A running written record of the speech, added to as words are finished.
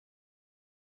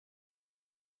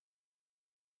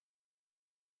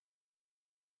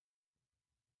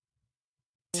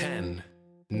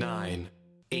9,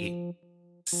 8,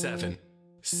 7,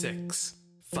 6,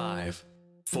 5,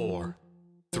 4,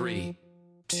 3,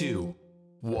 2,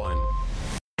 1.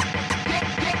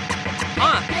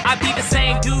 I be the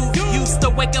same dude. Used to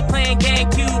wake up playing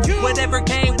GameCube. Whatever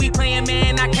game we playing,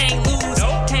 man, I can't lose.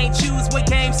 Can't choose what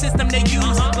game system to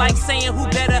use. Like saying who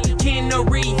better, Ken or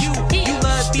Ryu. You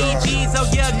love BGs, oh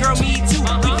yeah, girl, me too.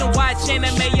 We can watch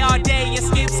anime all day and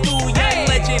skip school. Young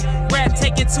legend, rap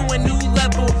take it to a new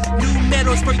level. New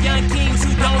medals for young kings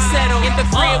who don't settle. In the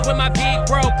crib with my big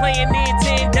bro playing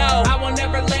Nintendo. I will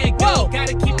never let go.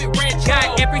 Gotta keep it retro.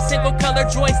 Got every single color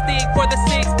joystick for the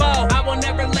 6-ball. I will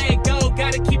never let go.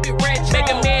 Gotta keep it retro.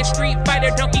 Mega Man, Street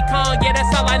Fighter, Donkey Kong, yeah,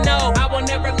 that's all I know. I will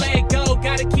never let go.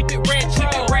 Gotta keep it retro.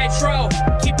 Keep it retro.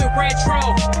 Keep it retro.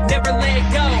 Never let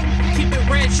go. Keep it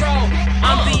retro.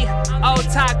 I'm the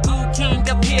otaku king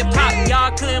of hip hop.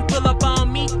 Y'all couldn't pull up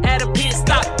on me at a pit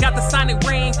stop. Got the sonic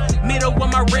ring, middle of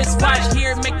my wristwatch.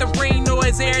 Here, make the ring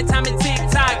noise every time it tick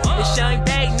tock. It's Young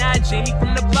Bay, not Jenny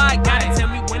from the block. Gotta tell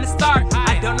me when to start.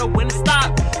 I don't know when to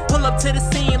stop. Pull up to the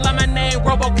scene like my name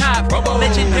RoboCop.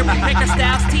 Legendary Baker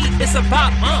Styles T, it's a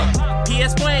bop.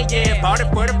 PS1, yeah, bought it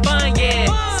for the fun, yeah.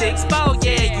 6-4,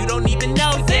 yeah, you don't even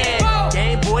know, yeah.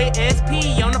 Game Boy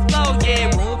SP on the floor, yeah.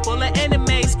 Room full of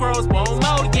anime scrolls, one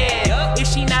more, yeah. If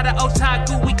she not an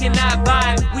otaku, we cannot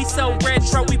buy. We so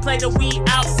retro, we play the Wii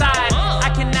outside. I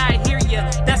cannot hear ya,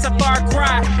 that's a far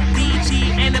cry. DG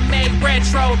anime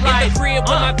retro life. In the crib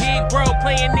with my big bro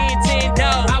playing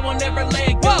Nintendo. I will never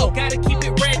let go, gotta keep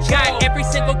it retro. Got every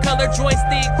single color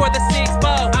joystick for the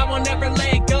 6-ball. I will never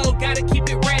let go, gotta keep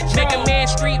it retro. Mega Man,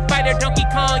 Street Fighter, Donkey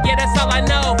Kong, yeah, that's all I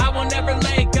know. I will never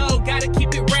let go, gotta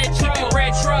keep it retro. Keep it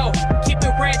retro, keep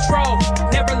it retro.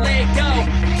 Never let go,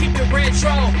 keep it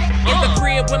retro. In the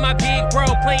crib with my big bro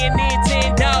playing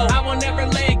Nintendo. I will never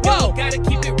let go, gotta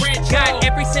keep it retro. Got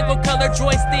every single color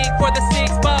joystick for the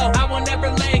 6-ball. I will never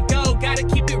let go, gotta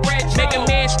keep it retro. Mega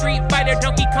Man, Street Fighter,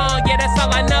 Donkey Kong, yeah, that's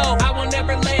all I know. I will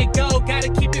never let go, gotta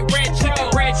keep it retro. Keep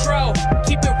it retro,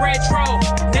 keep it retro.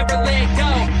 Never let go,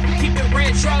 keep it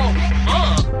retro.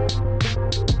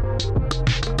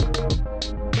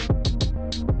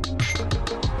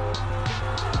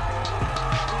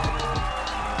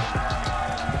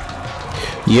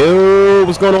 Yo,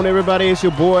 what's going on, everybody? It's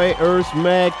your boy Earth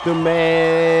Mac, the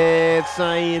mad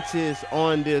scientist,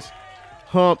 on this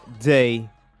Hump Day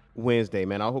Wednesday,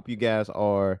 man. I hope you guys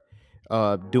are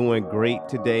doing great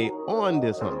today on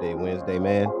this Hump Day Wednesday,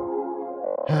 man.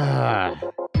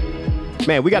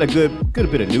 Man, we got a good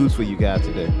bit of news for you guys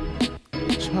today.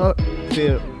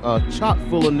 Chock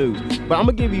full of news. But I'm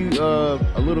gonna give you a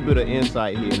little bit of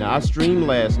insight here. Now, I streamed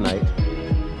last night.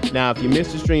 Now, if you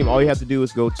missed the stream, all you have to do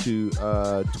is go to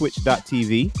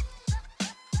twitch.tv/Orange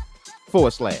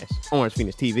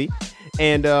Phoenix TV.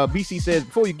 And BC says,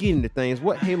 before you get into things,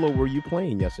 what Halo were you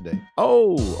playing yesterday?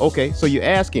 Oh, okay. So you're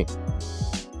asking.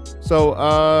 So,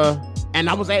 and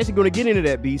I was actually going to get into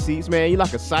that, BC. Man, you're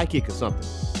like a psychic or something.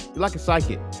 You're like a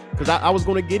psychic. Because I was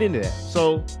going to get into that.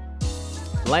 So,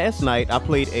 last night, I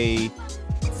played a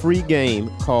free game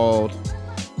called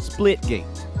Splitgate.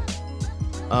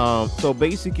 So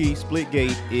basically,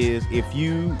 Splitgate is if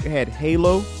you had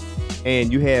Halo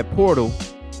and you had Portal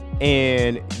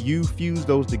and you fuse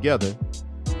those together,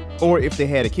 or if they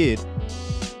had a kid,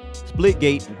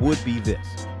 Splitgate would be this.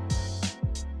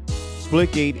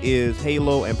 Splitgate is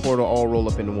Halo and Portal all roll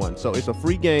up into one. So it's a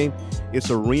free game.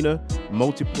 It's arena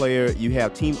multiplayer. You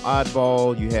have Team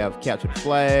Oddball, you have Capture the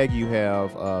Flag, you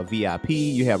have VIP,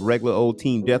 you have regular old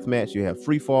Team Deathmatch, you have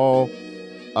Free Fall,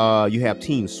 you have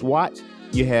Team SWAT.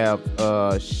 You have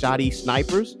shoddy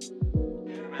snipers.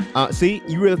 See,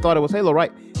 you really thought it was Halo, right?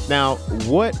 Now,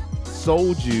 what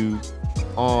sold you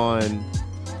on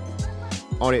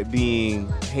it being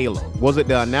Halo? Was it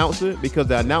the announcer? Because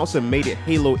the announcer made it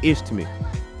Halo-ish to me.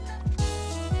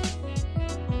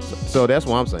 So that's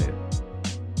what I'm saying.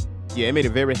 Yeah, it made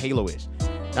it very Halo-ish.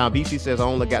 Now, BC says I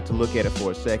only got to look at it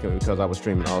for a second because I was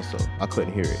streaming also. I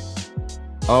couldn't hear it.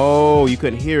 Oh, you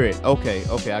couldn't hear it. Okay,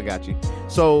 I got you.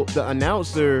 So the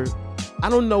announcer, I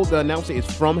don't know the announcer is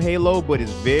from Halo, but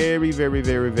it's very, very,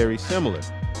 very, very similar.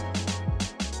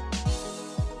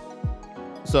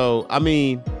 So, I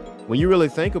mean, when you really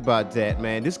think about that,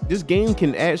 man, this game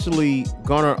can actually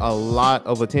garner a lot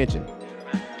of attention.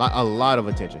 A lot of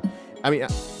attention. I mean,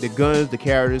 the guns, the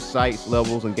characters, sights,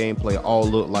 levels, and gameplay all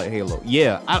look like Halo.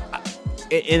 Yeah,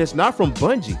 and it's not from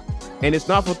Bungie, and it's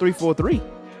not from 343.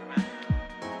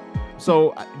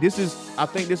 So I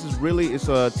think this is really, it's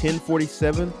a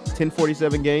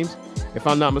 1047 games, if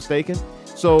I'm not mistaken.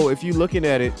 So if you're looking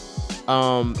at it,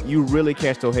 you really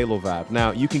catch the Halo vibe.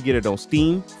 Now you can get it on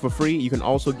Steam for free. You can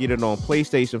also get it on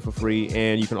PlayStation for free,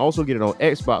 and you can also get it on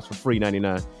Xbox for free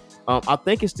 99. I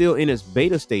think it's still in its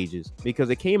beta stages because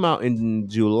it came out in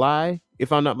July,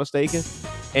 if I'm not mistaken,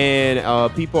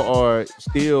 and people are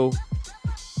still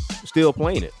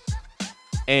playing it.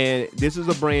 And this is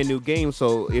a brand new game,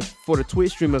 so if for the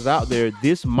Twitch streamers out there,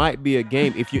 this might be a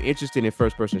game. If you're interested in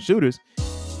first-person shooters,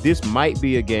 this might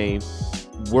be a game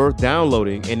worth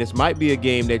downloading, and this might be a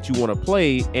game that you want to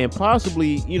play and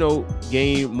possibly,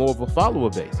 gain more of a follower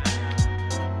base.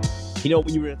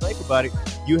 When you really think about it,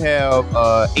 you have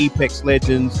Apex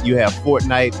Legends, you have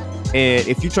Fortnite, and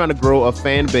if you're trying to grow a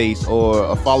fan base or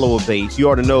a follower base, you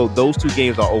already know those two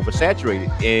games are oversaturated.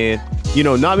 And,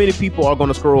 not many people are going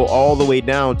to scroll all the way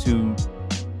down to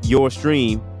your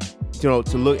stream, to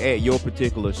look at your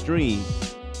particular stream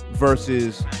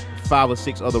versus 5 or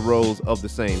 6 other rows of the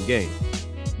same game.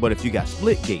 But if you got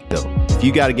Splitgate, though, if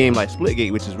you got a game like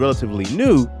Splitgate, which is relatively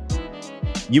new,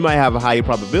 you might have a higher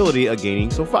probability of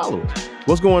gaining some followers.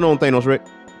 What's going on, Thanos Rick?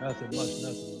 Nothing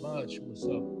much. What's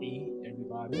up, E?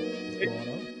 Everybody? What's going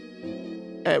on?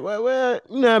 Hey, well,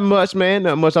 not much, man.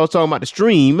 Not much. I was talking about the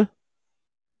stream.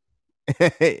 We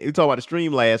talked about the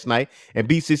stream last night, and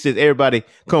BC says, everybody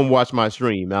come watch my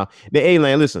stream. Now, the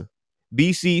A-Land, listen,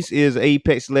 BC is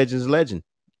Apex Legends legend.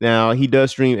 Now, he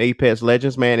does stream Apex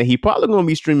Legends, man, and he probably going to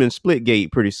be streaming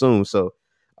Splitgate pretty soon. So,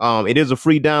 it is a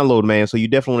free download, man, so you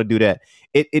definitely want to do that.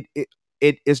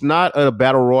 It's not a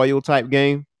battle royale type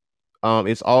game.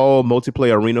 It's all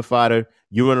multiplayer arena fighter.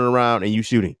 You running around and you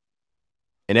shooting,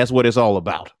 and that's what it's all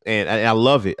about. And I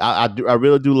love it. I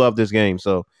really do love this game.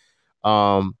 So,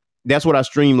 that's what I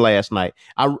streamed last night.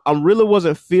 I really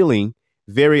wasn't feeling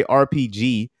very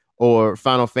RPG or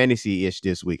Final Fantasy-ish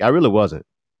this week. I really wasn't.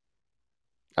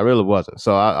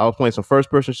 So I was playing some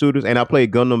first-person shooters, and I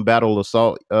played Gundam Battle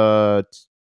Assault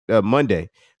Monday.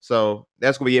 So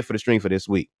that's going to be it for the stream for this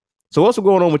week. So what's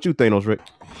going on with you, Thanos, Rick?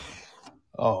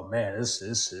 Oh, man,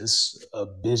 it's a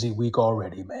busy week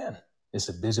already, man. It's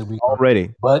a busy week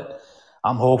already. But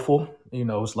I'm hopeful.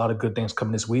 There's a lot of good things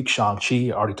coming this week. Shang-Chi,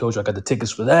 I already told you I got the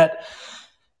tickets for that.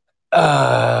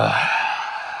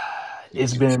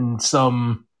 It's been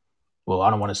some, well, I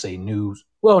don't want to say news.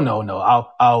 Well, no,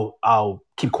 I'll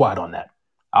keep quiet on that.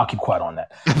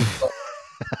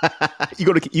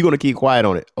 You're gonna keep quiet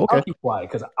on it. Okay. I'll keep quiet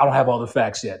because I don't have all the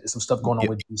facts yet. There's some stuff going on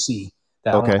with DC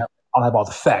that I don't have all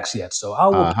the facts yet. So I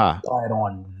will keep quiet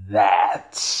on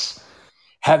that.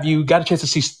 Have you got a chance to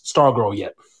see Stargirl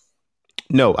yet?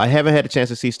 No, I haven't had a chance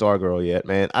to see Stargirl yet,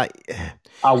 man.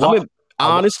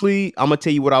 Honestly, I'm gonna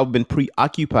tell you what I've been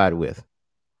preoccupied with.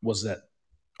 What's that?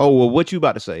 Oh, well, what you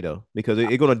about to say though? Because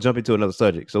it's gonna jump into another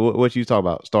subject. So what you talk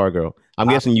about, Stargirl? I'm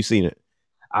guessing you've seen it.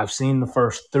 I've seen the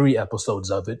first 3 episodes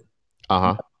of it.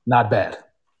 Not bad.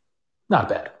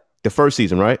 The first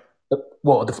season, right?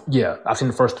 Well, I've seen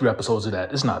the first 3 episodes of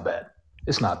that. It's not bad.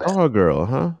 Stargirl,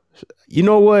 huh? You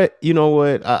know what? You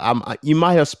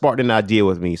might have sparked an idea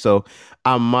with me, so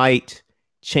I might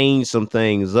change some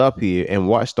things up here and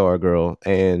watch Stargirl,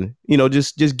 and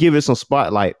just give it some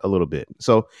spotlight a little bit.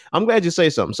 So I'm glad you say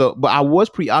something. So, but I was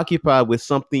preoccupied with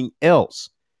something else.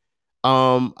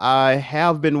 I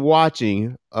have been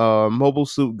watching Mobile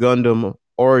Suit Gundam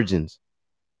Origins.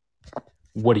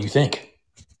 What do you think?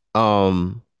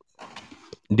 Watching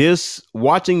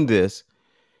this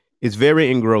is very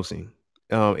engrossing.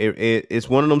 It's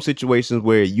one of them situations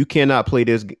where you cannot play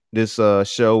this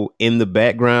show in the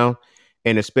background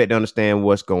and expect to understand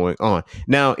what's going on.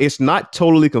 Now, it's not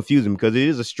totally confusing because it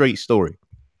is a straight story,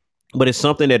 but it's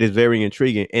something that is very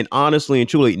intriguing. And honestly and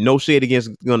truly, no shade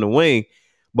against Gundam Wing,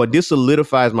 but this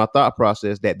solidifies my thought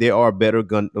process that there are better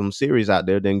Gundam series out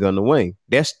there than Gundam Wing.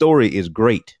 That story is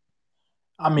great.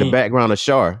 I mean, the background of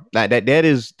Char, that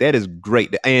is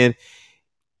great. And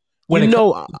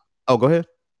go ahead.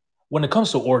 When it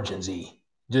comes to Origins,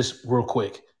 just real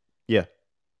quick. Yeah.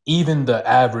 Even the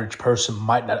average person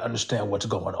might not understand what's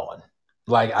going on.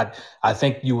 Like, I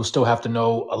think you will still have to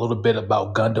know a little bit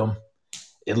about Gundam,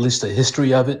 at least the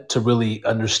history of it, to really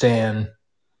understand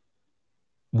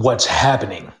what's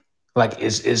happening. Like,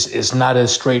 it's not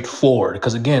as straightforward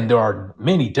because, again, there are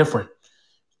many different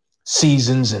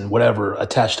seasons and whatever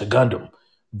attached to Gundam.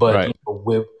 But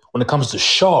when it comes to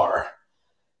Char,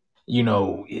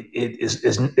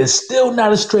 it's still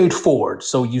not as straightforward.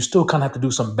 So you still kind of have to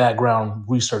do some background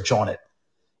research on it.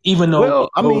 Even though it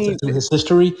goes into his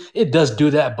history, it does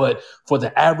do that. But for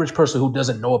the average person who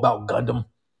doesn't know about Gundam,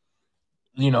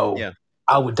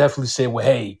 I would definitely say, well,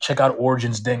 hey, check out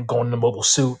Origins, then go into Mobile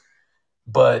Suit.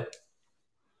 But,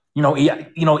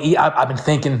 I've been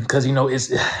thinking because,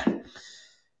 it's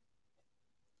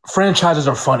franchises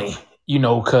are funny,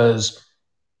 because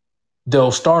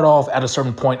they'll start off at a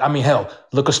certain point. I mean, hell,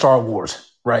 look at Star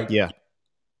Wars, right? Yeah.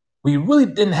 We really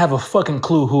didn't have a fucking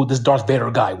clue who this Darth Vader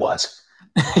guy was.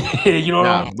 You know what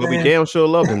I'm But we saying? damn sure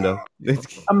loved him though.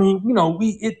 I mean, we know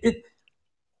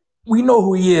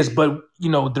who he is, but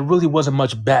there really wasn't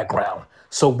much background.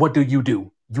 So what do?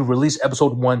 You release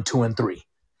episode 1, 2, and 3.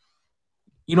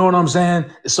 You know what I'm saying?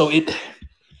 So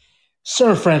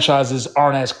certain franchises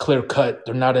aren't as clear cut.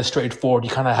 They're not as straightforward. You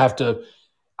kind of have to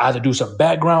either do some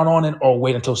background on it or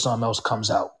wait until something else comes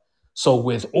out. So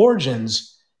with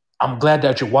Origins, I'm glad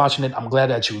that you're watching it. I'm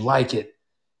glad that you like it.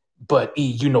 But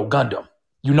Gundam.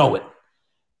 You know it.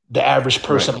 The average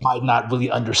person might not really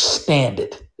understand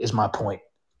it, is my point.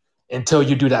 Until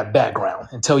you do that background.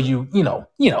 Until you know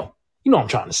what I'm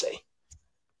trying to say.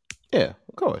 Yeah,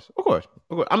 of course.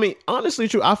 I mean, honestly,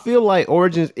 true. I feel like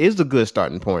Origins is a good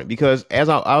starting point because as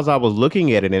I was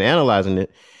looking at it and analyzing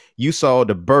it, you saw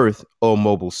the birth of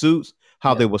mobile suits,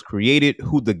 how they was created,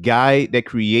 who the guy that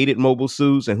created mobile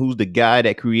suits, and who's the guy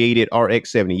that created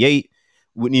RX-78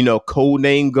 with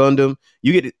codename Gundam.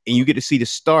 You get to see the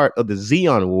start of the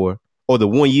Xeon War or the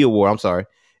 1 Year War. I'm sorry,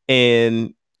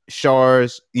 and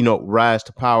Char's rise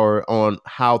to power on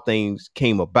how things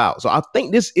came about. So I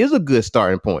think this is a good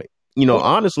starting point.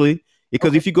 Honestly,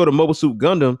 because if you go to Mobile Suit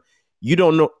Gundam, you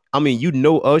don't know. I mean,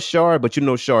 of Char, but you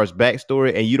know Char's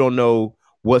backstory, and you don't know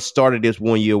what started this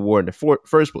 1 Year War in the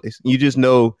first place. You just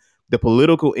know the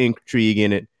political intrigue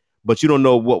in it, but you don't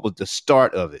know what was the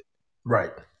start of it.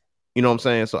 Right. You know what I'm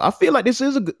saying? So I feel like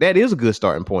that is a good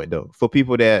starting point though for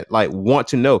people that like want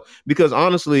to know, because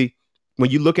honestly, when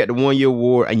you look at the 1 Year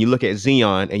War and you look at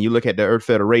Xeon and you look at the Earth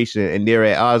Federation and they're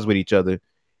at odds with each other,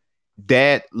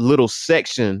 that little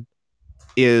section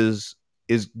is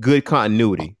good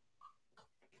continuity.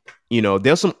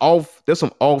 There's some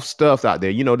off stuff out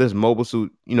there. There's Mobile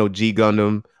Suit, G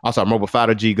Gundam. Also Mobile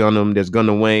Fighter G Gundam. There's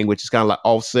Gundam Wing, which is kind of like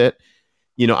offset.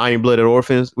 Iron Blooded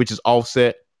Orphans, which is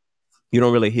offset. You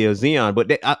don't really hear Xeon,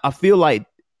 but I feel like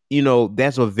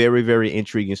that's a very, very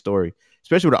intriguing story,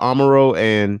 especially with Amuro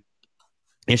and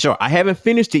sure. I haven't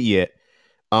finished it yet.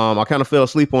 I kind of fell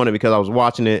asleep on it because I was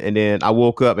watching it, and then I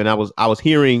woke up and I was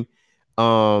hearing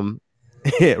Relena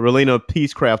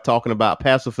Peacecraft talking about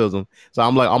pacifism. So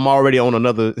I'm like, I'm already on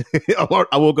another.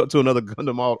 I woke up to another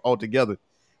Gundam altogether.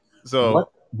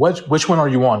 So which one are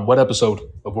you on? What episode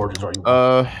of Origins are you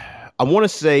on? I want to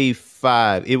say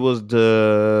 5. It was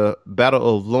the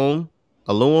Battle of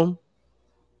Aluum.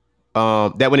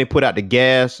 That when they put out the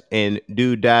gas and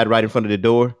dude died right in front of the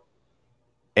door.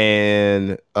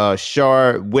 And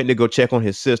Char went to go check on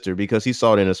his sister because he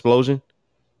saw an explosion.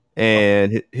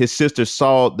 And his sister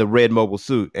saw the red mobile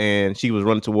suit and she was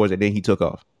running towards it. Then he took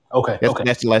off. Okay.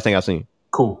 That's the last thing I've seen.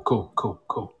 Cool.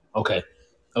 Okay.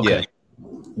 Yeah.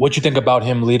 What you think about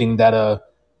him leading that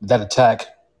attack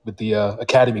with the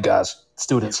academy guys,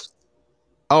 students?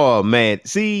 Oh man,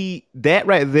 see that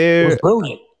right there? It was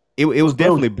brilliant. It was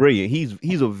definitely brilliant.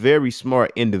 He's a very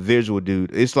smart individual, dude.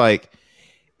 It's like,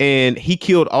 and he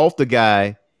killed off the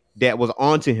guy that was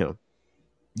onto him.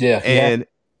 Yeah, and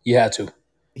he had to.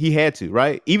 He had to,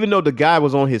 right? Even though the guy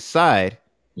was on his side,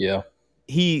 yeah,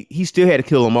 he still had to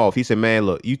kill him off. He said, "Man,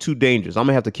 look, you too dangerous. I'm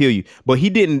gonna have to kill you." But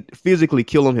he didn't physically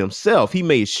kill him himself. He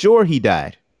made sure he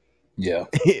died. Yeah,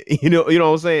 you know what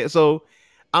I'm saying. So,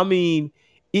 I mean,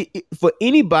 for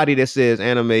anybody that says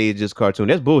anime is just cartoon,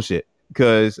 that's bullshit.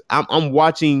 Because I'm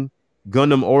watching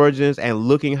Gundam Origins and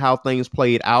looking how things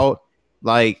played out.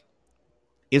 Like,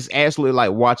 it's actually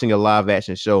like watching a live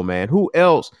action show, man. Who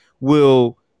else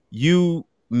will you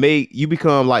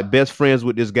become like best friends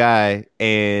with this guy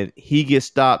and he gets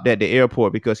stopped at the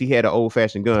airport because he had an old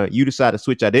fashioned gun. You decide to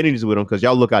switch identities with him because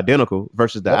y'all look identical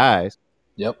versus the eyes.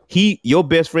 Yep. Your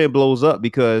best friend blows up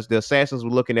because the assassins were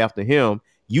looking after him.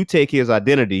 You take his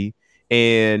identity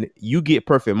and you get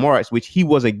perfect marks, which he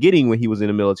wasn't getting when he was in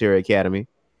the military academy.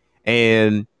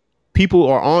 And people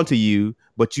are onto you,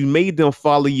 but you made them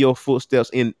follow your footsteps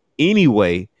in any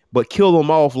way, but kill them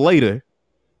off later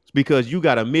because you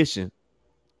got a mission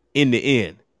in the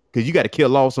end. Because you got to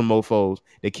kill off some mofos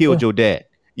that killed your dad.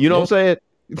 You know what I'm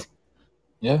saying?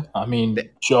 Yeah. I mean,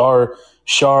 Char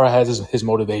has his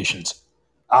motivations.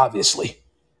 Obviously.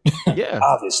 Yeah.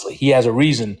 Obviously. He has a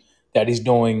reason that he's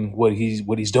doing what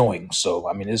he's doing. So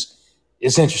I mean it's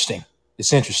interesting.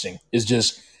 It's interesting. It's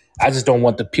just I just don't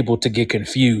want the people to get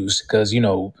confused because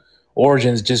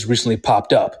Origins just recently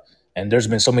popped up and there's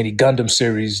been so many Gundam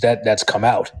series that's come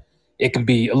out. It can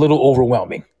be a little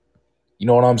overwhelming. You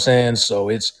know what I'm saying? So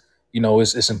it's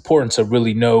important to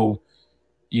really know,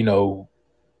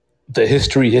 the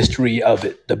history of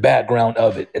it, the background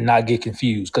of it, and not get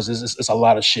confused because it's a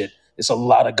lot of shit. It's a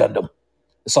lot of Gundam.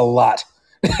 It's a lot.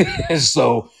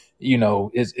 So,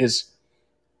 it's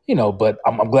but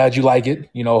I'm glad you like it.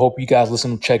 I hope you guys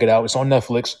listen, check it out. It's on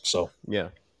Netflix. So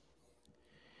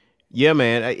yeah,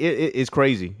 man, it's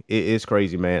crazy. It's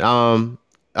crazy, man.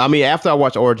 I mean, after I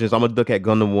watch Origins, I'm gonna look at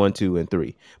Gundam 1, 2, and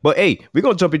 3. But hey, we're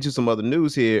gonna jump into some other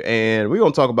news here, and we're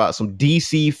gonna talk about some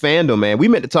DC fandom, man. We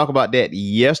meant to talk about that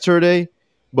yesterday,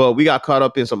 but we got caught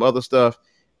up in some other stuff,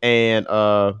 and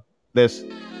let's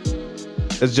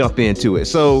jump into it.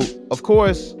 So, of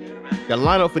course, the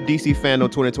lineup for DC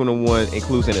Fandom 2021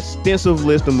 includes an extensive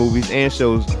list of movies and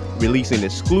shows releasing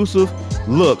exclusive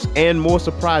looks and more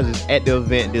surprises at the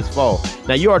event this fall.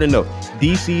 Now, you already know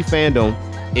DC Fandom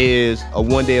is a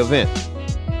one-day event,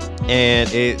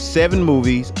 and it's 7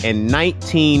 movies and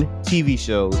 19 TV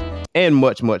shows and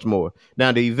much, much more.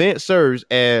 Now, the event serves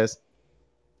as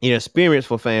an experience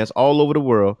for fans all over the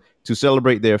world to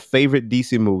celebrate their favorite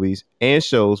DC movies and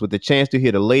shows with the chance to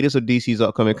hear the latest of DC's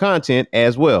upcoming content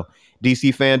as well.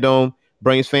 DC Fandom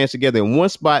brings fans together in one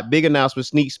spot, big announcements,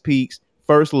 sneak peeks,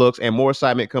 first looks, and more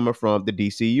excitement coming from the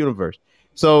DC universe.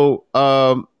 So,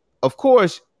 of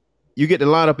course, you get the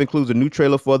lineup includes a new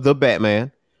trailer for The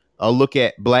Batman, a look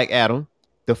at Black Adam,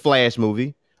 the Flash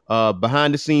movie,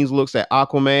 behind the scenes looks at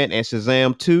Aquaman and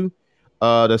Shazam 2,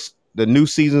 the new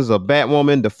seasons of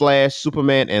Batwoman, The Flash,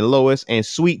 Superman and Lois, and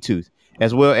Sweet Tooth,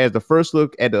 as well as the first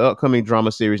look at the upcoming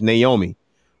drama series Naomi.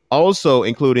 Also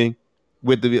including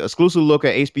with the exclusive look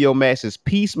at HBO Max's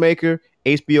Peacemaker,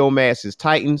 HBO Max's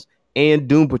Titans, and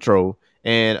Doom Patrol.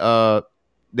 And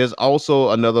there's also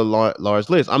another large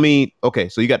list. I mean, okay,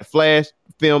 so you got the Flash,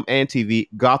 film and TV,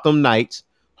 Gotham Knights,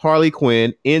 Harley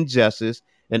Quinn, Injustice,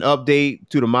 an update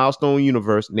to the Milestone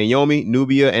universe, Naomi,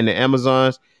 Nubia and the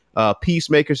Amazons,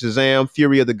 Peacemaker, Shazam,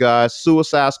 Fury of the Gods,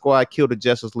 Suicide Squad, Kill the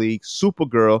Justice League,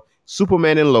 Supergirl,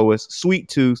 Superman and Lois, Sweet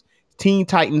Tooth, Teen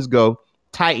Titans Go,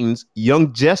 Titans,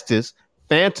 Young Justice,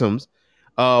 Phantoms,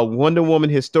 Wonder Woman,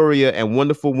 Historia, and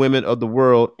Wonderful Women of the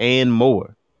World, and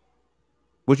more.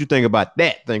 What you think about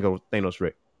that, Thanos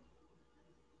Rick?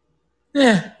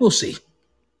 Yeah, we'll see.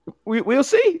 We'll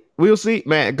see. We'll see,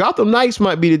 man. Gotham Knights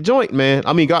might be the joint, man.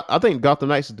 I mean, I think Gotham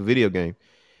Knights is the video game,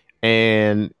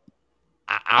 and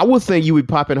I would think you would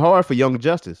pop in hard for Young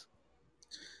Justice.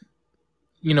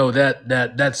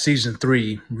 That season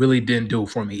 3 really didn't do it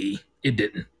for me. It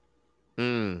didn't.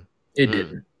 It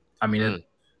didn't. I mean,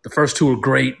 the first 2 were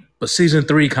great, but season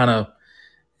 3 kind of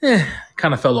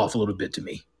fell off a little bit to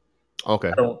me.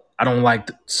 Okay. I don't like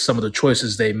some of the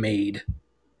choices they made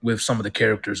with some of the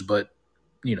characters, but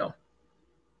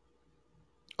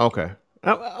Okay.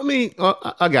 I mean,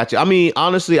 I got you. I mean,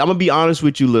 honestly, I'm gonna be honest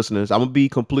with you, listeners. I'm gonna be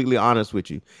completely honest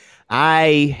with you.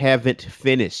 I haven't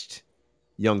finished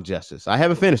Young Justice. I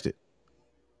haven't finished it.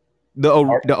 The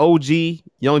OG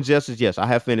Young Justice, yes, I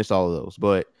have finished all of those,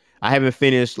 but I haven't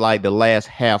finished like the last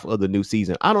half of the new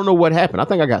season. I don't know what happened. I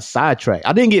think I got sidetracked.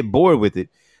 I didn't get bored with it.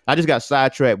 I just got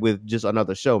sidetracked with just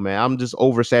another show, man. I'm just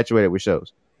oversaturated with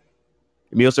shows.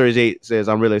 Emil Series 8 says,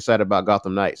 I'm really excited about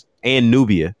Gotham Knights and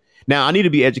Nubia. Now, I need to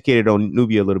be educated on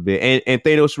Nubia a little bit. And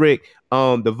Thanos Rick,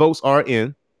 the votes are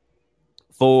in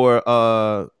for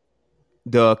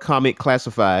the comic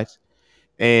classifieds.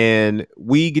 And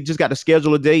we just got to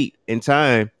schedule a date and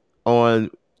time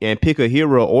on and pick a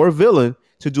hero or villain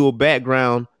to do a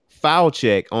background file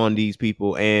check on these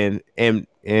people and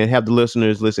have the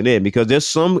listeners listen in, because there's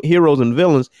some heroes and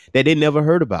villains that they never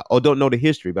heard about or don't know the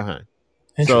history behind.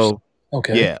 So,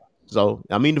 okay. Yeah. So,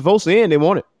 I mean, the votes are in. They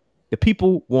want it. The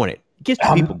people want it. Get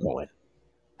the people going.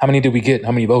 How many did we get?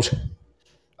 How many votes?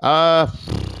 All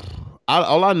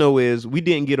I know is we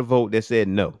didn't get a vote that said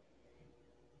no.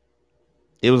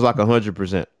 It was like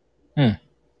 100%,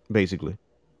 basically.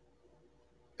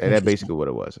 And that's basically what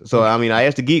it was. So, I mean, I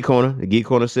asked the Geek Corner. The Geek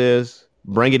Corner says,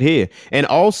 bring it here. And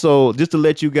also, just to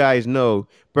let you guys know,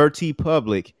 Bertie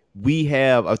Public, we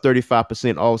have a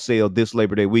 35% off sale this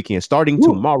Labor Day weekend, starting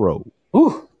tomorrow.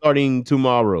 Starting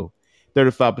tomorrow.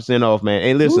 35% off, man.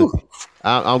 And listen,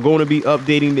 I'm going to be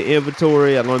updating the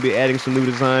inventory. I'm going to be adding some new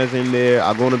designs in there.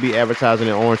 I'm going to be advertising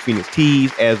in Orange Phoenix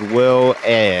Tees as well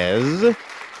as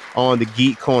on the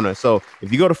Geek Corner. So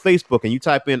if you go to Facebook and you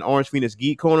type in Orange Phoenix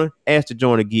Geek Corner, ask to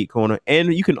join the Geek Corner.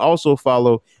 And you can also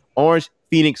follow Orange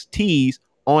Phoenix Tees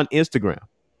on Instagram.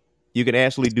 You can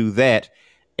actually do that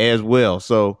as well.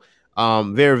 So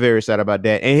very, very excited about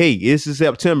that. And hey, this is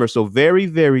September. So very,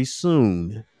 very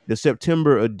soon, the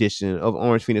September edition of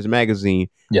Orange Phoenix Magazine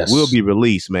will be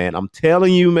released, man. I'm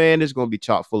telling you, man, it's going to be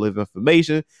chock full of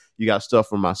information. You got stuff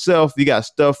from myself. You got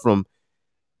stuff from,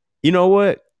 you know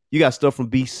what? You got stuff from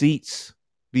B Seats.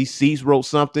 These Seats wrote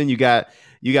something. You got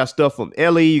stuff from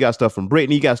Ellie. You got stuff from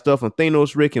Brittany. You got stuff from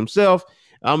Thanos Rick himself.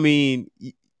 I mean,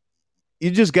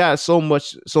 you just got so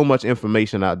much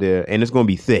information out there, and it's gonna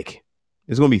be thick.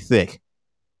 It's gonna be thick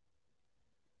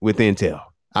with intel.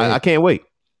 I can't wait.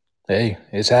 Hey,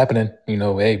 it's happening.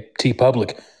 Hey, T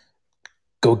Public,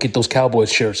 go get those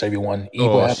Cowboys shirts, everyone.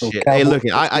 Oh shit! Hey, look,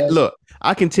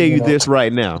 I can tell you this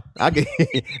right now. I can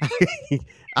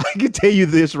I can tell you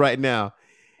this right now.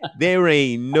 There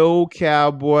ain't no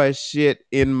Cowboy shit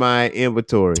in my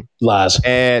inventory. Lies.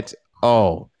 At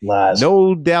all. Lies.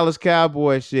 No Dallas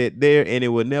Cowboy shit there, and it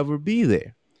will never be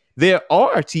there. There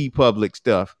are T Public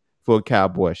stuff for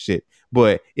Cowboy shit,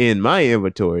 but in my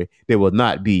inventory, there will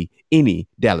not be any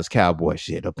Dallas Cowboy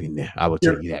shit up in there. I will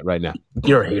tell you that right now.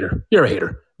 You're a hater. You're a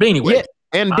hater. But anyway. Yeah,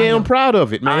 and damn proud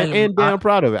of it, man.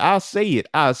 Proud of it. I'll say it.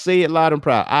 I'll say it loud and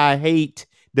proud. I hate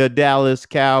the Dallas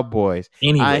Cowboys.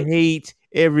 Anyway. I hate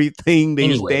everything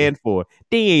they stand for.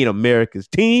 They ain't America's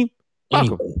team.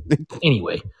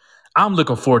 Anyway, I'm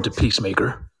looking forward to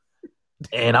Peacemaker,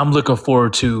 and I'm looking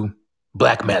forward to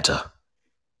Black Manta.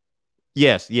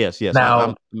 Yes. Now,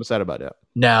 I'm excited about that.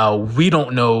 Now, we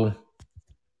don't know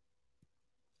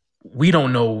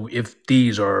if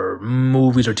these are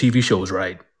movies or TV shows,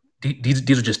 right?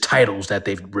 These are just titles that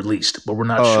they've released, but we're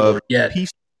not sure yet.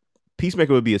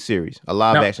 Peacemaker would be a series, a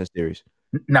live action series.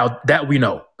 Now that we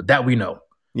know.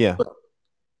 Yeah. But,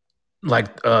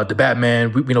 like the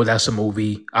Batman, we know that's a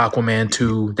movie. Aquaman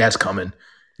 2, that's coming.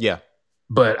 Yeah.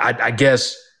 But I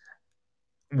guess,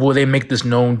 will they make this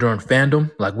known during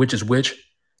Fandom? Like, which is which?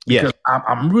 Because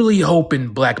I'm really hoping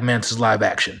Black Manta's live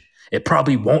action. It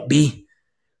probably won't be,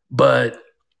 but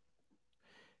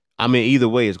I mean, either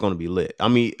way, it's going to be lit. I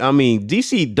mean,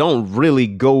 DC don't really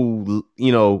go,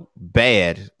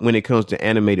 bad when it comes to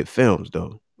animated films,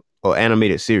 though, or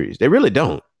animated series. They really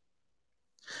don't.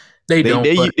 They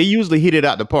usually hit it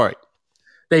out the park.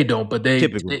 They don't, but they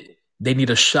need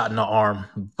a shot in the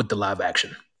arm with the live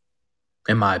action,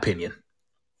 in my opinion.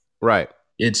 Right.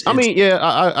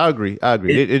 I agree.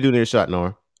 They do need a shot in the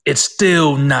arm. It's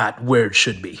still not where it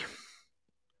should be.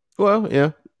 Well,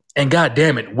 yeah. And God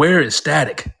damn it, where is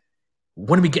Static?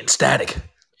 When are we getting Static?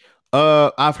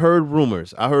 I've heard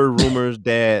rumors.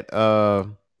 That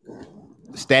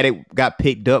Static got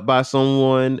picked up by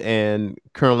someone and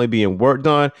currently being worked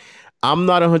on. I'm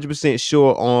not 100%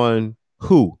 sure on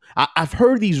who. I've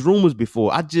heard these rumors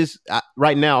before.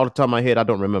 Right now, off the top of my head, I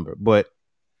don't remember. But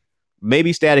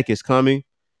maybe Static is coming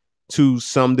to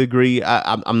some degree.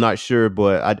 I'm not sure,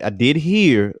 but I did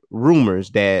hear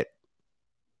rumors that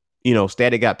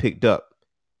Static got picked up.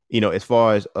 As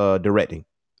far as directing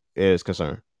is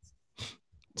concerned.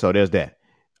 So there's that.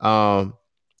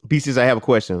 BCs, I have a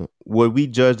question. Would we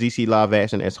judge DC live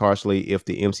action as harshly if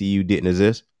the MCU didn't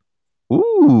exist?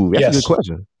 Ooh, that's a good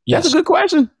question. Yes. That's a good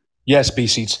question. Yes,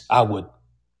 BCs, I would.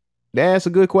 That's a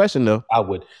good question, though. I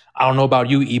would. I don't know about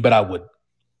you, E, but I would.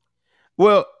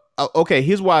 Well, okay,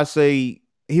 here's why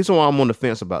I'm on the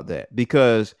fence about that.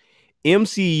 Because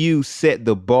MCU set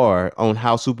the bar on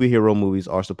how superhero movies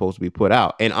are supposed to be put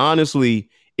out. And honestly,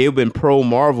 it's been pro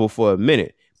Marvel for a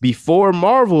minute. Before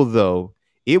Marvel, though,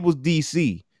 it was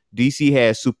DC. DC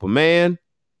had Superman,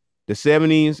 the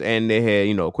 70s, and they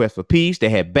had, Quest for Peace. They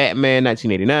had Batman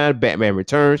 1989, Batman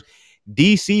Returns.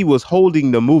 DC was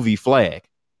holding the movie flag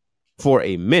for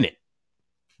a minute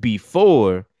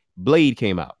before Blade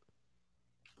came out.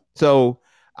 So,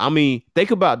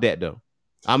 think about that, though.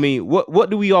 What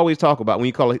do we always talk about when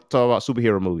you talk about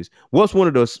superhero movies? What's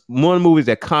one movies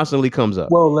that constantly comes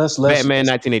up? Well, let's Batman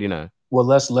 1989. Well,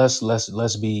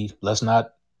 let's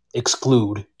not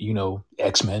exclude,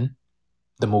 X-Men,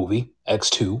 the movie,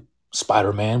 X2,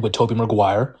 Spider-Man with Tobey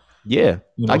Maguire. Yeah,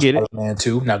 I get Spider-Man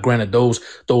 2. Now, granted, those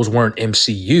weren't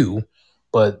MCU,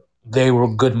 but they were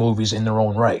good movies in their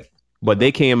own right. But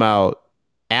they came out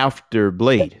after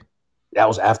Blade. That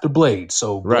was after Blade.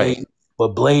 So Blade, right.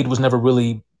 But Blade was never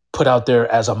really put out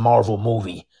there as a Marvel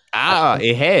movie.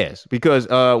 It has, because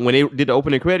when they did the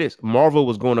opening credits, Marvel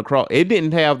was going across. It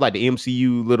didn't have like the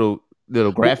MCU little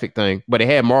graphic thing, but it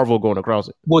had Marvel going across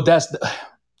it. Well,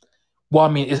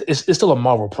 it's still a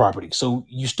Marvel property, so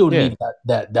you still need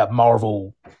that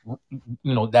Marvel,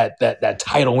 that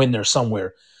title in there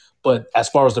somewhere. But as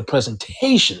far as the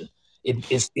presentation,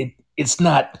 it's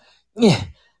not. Yeah,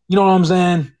 you know what I'm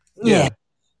saying? Yeah.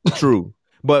 True.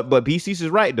 But BC's is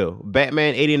right, though.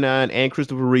 Batman 89 and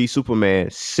Christopher Reeve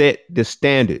Superman set the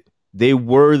standard. They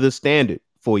were the standard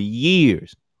for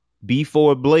years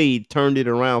before Blade turned it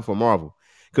around for Marvel.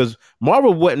 Because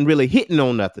Marvel wasn't really hitting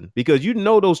on nothing. Because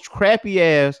those crappy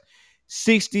ass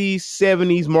 60s,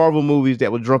 70s Marvel movies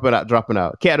that were dropping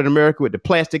out. Captain America with the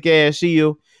plastic ass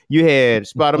shield. You had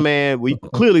Spider-Man, where you can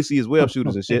clearly see his web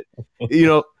shooters and shit. You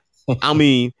know, I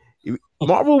mean,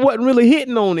 Marvel wasn't really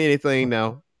hitting on anything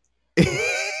now.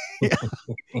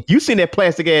 You seen that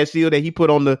plastic ass shield that he put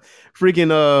on the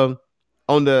freaking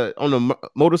on the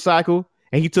motorcycle,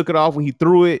 and he took it off when he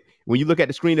threw it. When you look at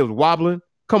the screen, it was wobbling.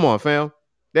 Come on, fam.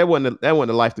 That wasn't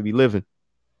the life to be living.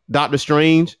 Doctor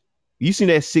Strange. You seen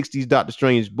that 60s Doctor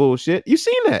Strange bullshit. You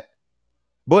seen that.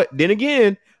 But then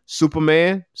again,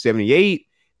 Superman 78,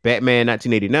 Batman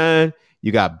 1989,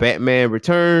 you got Batman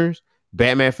Returns,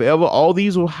 Batman Forever. All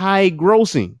these were high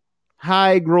grossing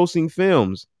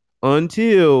films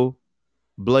until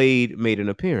Blade made an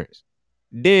appearance.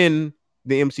 Then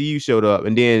the MCU showed up,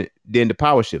 and then the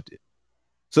power shifted.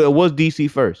 So it was DC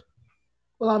first.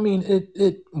 Well, I mean,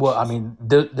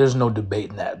 there's no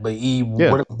debating that. But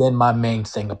what has been my main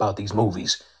thing about these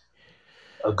movies?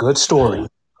 A good story.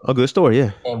 A good story,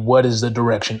 yeah. And what is the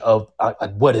direction of,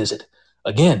 what is it?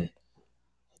 Again,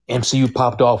 MCU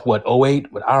popped off,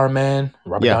 2008 with Iron Man,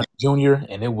 Robert Downey Jr.,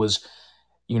 and it was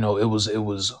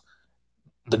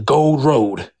the gold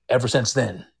road ever since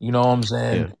then. You know what I'm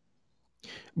saying? Yeah.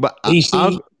 But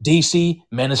DC,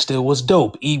 Man of Steel was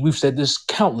dope. We've said this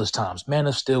countless times. Man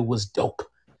of Steel was dope.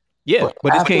 Yeah,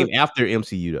 but this came after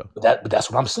MCU though. But that's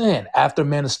what I'm saying. After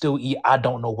Man of Steel, I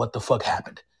don't know what the fuck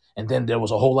happened. And then there was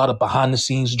a whole lot of behind the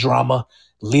scenes drama,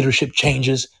 leadership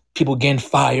changes, people getting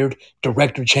fired,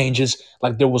 director changes.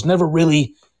 Like there was never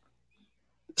really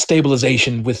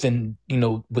stabilization within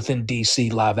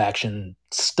DC live action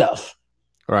stuff.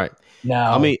 Right.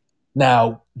 Now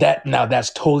that's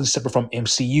totally separate from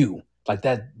MCU. Like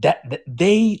that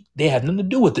they have nothing to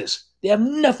do with this. They have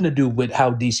nothing to do with how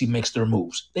DC makes their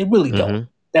moves. They really don't.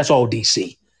 That's all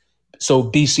DC. So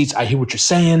DC, I hear what you're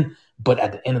saying, but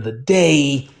at the end of the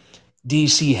day,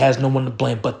 DC has no one to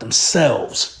blame but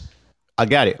themselves. I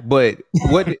got it. But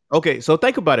okay, so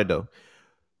think about it though.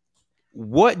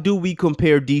 What do we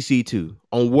compare DC to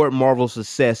on what Marvel's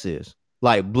success is?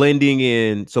 Like blending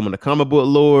in some of the comic book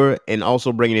lore and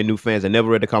also bringing in new fans that never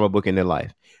read the comic book in their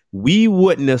life. We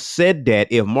wouldn't have said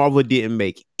that if Marvel didn't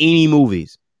make any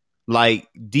movies. Like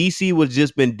DC was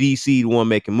just been DC the one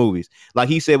making movies. Like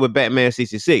he said with Batman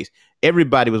 66,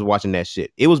 everybody was watching that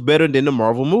shit. It was better than the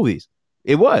Marvel movies.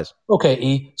 It was. Okay,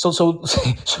 E. So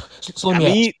let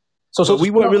me ask. So we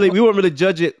weren't really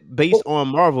judge it based on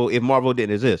Marvel if Marvel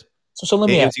didn't exist. So let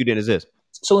me ask MCU didn't exist.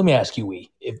 So let me ask you,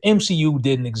 E. If MCU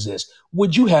didn't exist,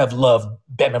 would you have loved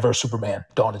Batman vs Superman: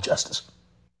 Dawn of Justice?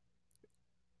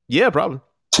 Yeah, probably.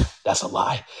 That's a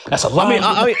lie. That's a lie.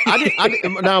 I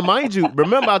didn't. Now, mind you,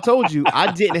 remember I told you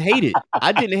I didn't hate it.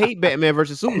 I didn't hate Batman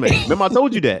versus Superman. Remember I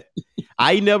told you that.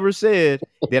 I never said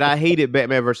that I hated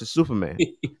Batman versus Superman.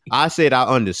 I said I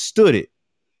understood it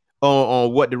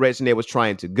on what direction they was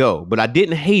trying to go, but I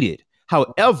didn't hate it.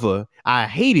 However, I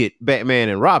hated Batman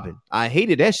and Robin. I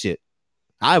hated that shit.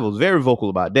 I was very vocal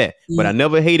about that, but I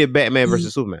never hated Batman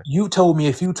versus Superman. You told me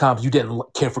a few times you didn't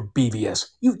care for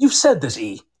BVS. You said this,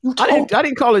 E. I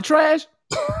didn't call it trash.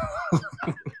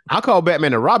 I call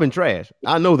Batman and Robin trash.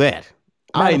 I know that.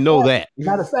 I know that.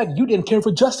 Matter of fact, you didn't care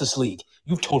for Justice League.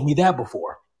 You've told me that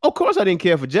before. Of course I didn't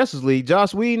care for Justice League.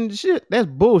 Joss Whedon shit. That's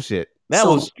bullshit. That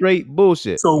was straight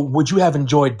bullshit. So would you have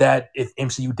enjoyed that if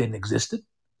MCU didn't exist?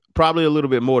 Probably a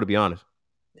little bit more, to be honest.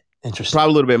 Interesting.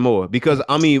 Probably a little bit more. Because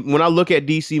I mean, when I look at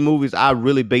DC movies, I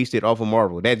really based it off of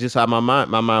Marvel. That's just how my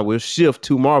mind will shift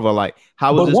to Marvel. Like,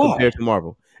 how is this compared to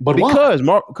Marvel? But because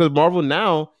Marvel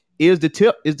now is the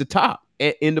top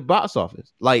in the box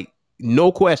office. Like,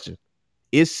 no question.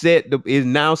 It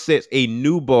now sets a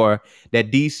new bar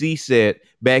that DC set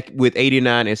back with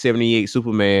 89 and 78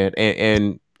 Superman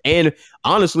and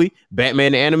honestly,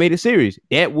 Batman the animated series.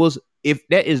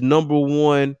 That is number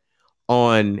one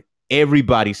on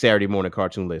everybody's Saturday morning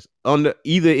cartoon list. Either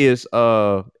is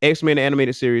X-Men the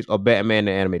animated series or Batman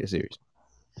the animated series.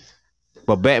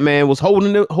 But Batman was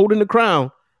holding the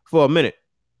crown for a minute.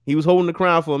 He was holding the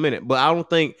crown for a minute. But I don't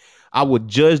think I would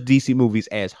judge DC movies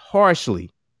as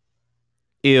harshly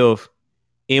if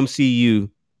MCU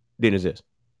didn't exist.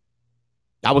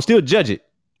 I would still judge it,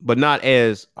 but not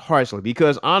as harshly,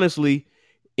 because honestly,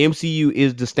 MCU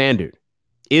is the standard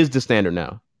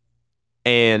now.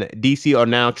 And DC are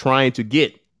now trying to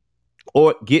get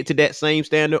to that same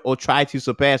standard or try to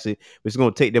surpass it. It's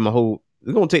going to take them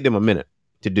a minute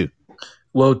to do.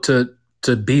 Well, to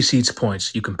BC's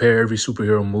points, you compare every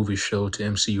superhero movie show to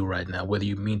MCU right now, whether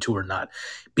you mean to or not.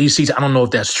 BC's, I don't know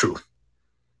if that's true.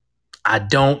 I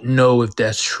don't know if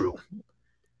that's true.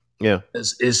 Yeah.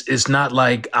 It's not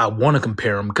like I want to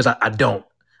compare them, because I don't.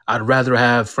 I'd rather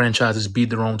have franchises be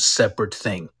their own separate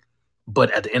thing.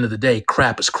 But at the end of the day,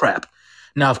 crap is crap.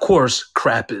 Now, of course,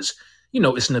 crap is,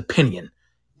 it's an opinion.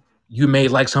 You may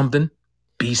like something,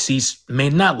 BC may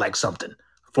not like something.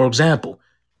 For example,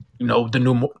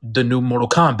 the new Mortal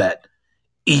Kombat.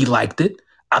 E liked it.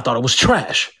 I thought it was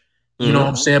trash. You know what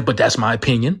I'm saying? But that's my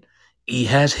opinion. E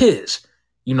has his.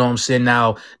 You know what I'm saying?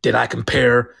 Now, did I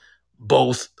compare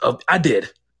both of? I did.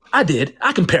 I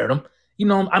compared them.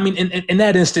 I mean, in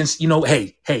that instance,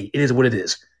 hey, it is what it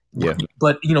is. Yeah.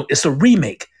 But it's a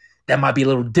remake. That might be a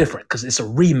little different because it's a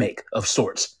remake of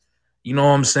sorts. You know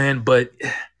what I'm saying? But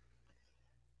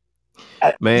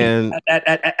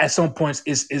at some points,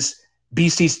 is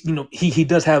BC's. He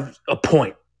does have a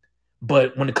point.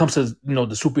 But when it comes to the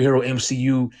superhero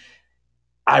MCU,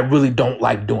 I really don't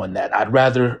like doing that. I'd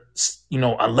rather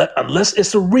unless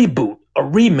it's a reboot, a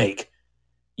remake.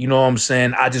 You know what I'm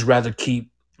saying? I just rather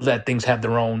let things have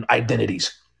their own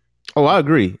identities. Oh, I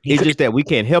agree. It's just that we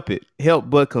can't help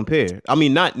but compare. I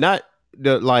mean, not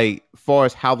the far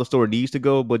as how the story needs to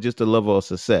go, but just the level of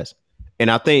success.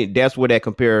 And I think that's where that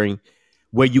comparing,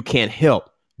 where you can't help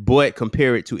but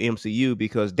compare it to MCU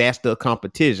because that's the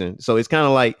competition. So it's kind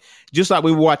of like, just like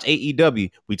we watch AEW,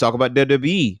 we talk about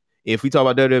WWE. If we talk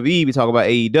about WWE, we talk about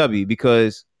AEW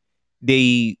because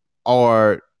they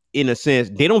are, in a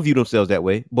sense, they don't view themselves that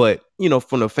way. But,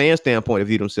 from the fan standpoint, they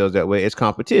view themselves that way. It's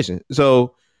competition.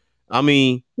 So, I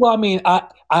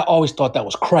always thought that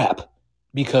was crap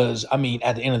because, at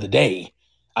the end of the day,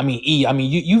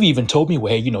 you've even told me,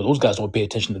 well, hey, those guys don't pay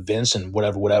attention to Vince and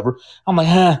whatever. I'm like,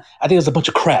 I think it's a bunch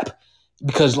of crap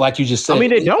because, like you just said,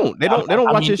 they don't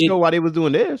watch this show while they was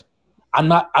doing this. I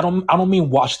don't mean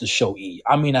watch the show.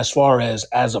 I mean, as far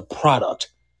as a product,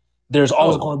 there's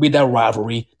always going to be that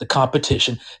rivalry, the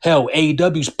competition. Hell,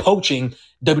 AEW's poaching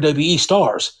WWE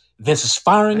stars. Vince is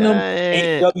firing them.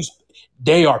 AEW's,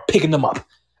 they are picking them up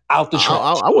out the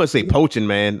trash. I wouldn't say poaching,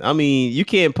 man. I mean, you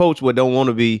can't poach what don't want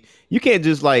to be. You can't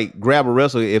just grab a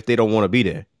wrestler if they don't want to be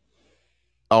there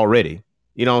already.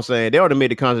 You know what I'm saying? They already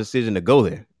made the conscious decision to go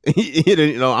there.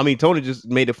 Tony just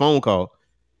made a phone call.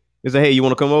 He said, hey, you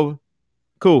want to come over?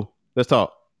 Cool. Let's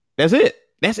talk. That's it.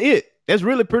 That's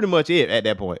really pretty much it at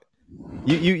that point.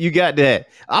 You got that.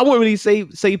 I wouldn't really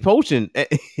say poaching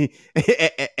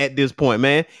at this point,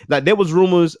 man. Like there was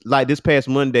rumors this past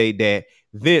Monday that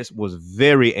Vince was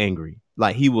very angry.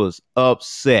 Like he was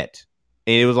upset.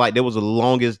 And it was there was the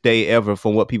longest day ever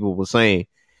from what people were saying.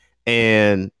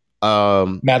 And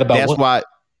mad about that's what? why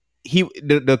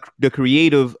the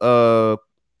creative I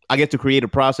guess the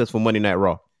creative process for Monday Night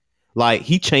Raw.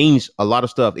 He changed a lot of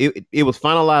stuff. It was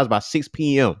finalized by 6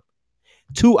 p.m.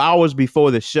 2 hours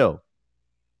before the show.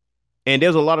 And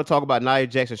there's a lot of talk about Nia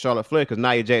Jax and Charlotte Flair because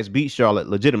Nia Jax beat Charlotte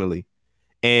legitimately.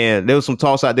 And there was some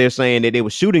talks out there saying that they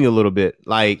were shooting a little bit.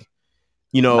 Nia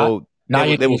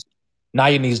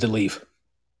needs to leave.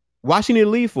 Why she need to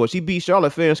leave for? She beat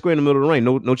Charlotte fair and square in the middle of the ring.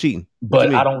 No cheating.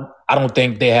 But I don't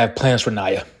think they have plans for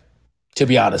Nia, to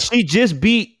be honest. She just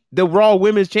beat the Raw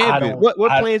Women's Champion. What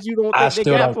plans you don't think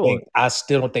they got for? I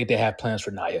still don't think they have plans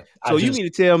for Nia. So you mean to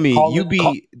tell me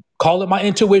call it my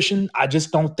intuition. I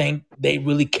just don't think they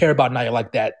really care about Nia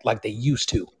like that, like they used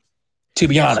to. To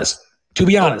be honest,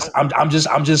 I'm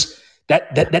just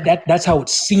that's how it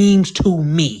seems to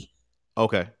me.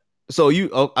 Okay, so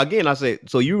I say,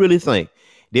 so you really think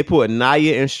they put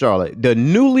Nia and Charlotte, the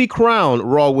newly crowned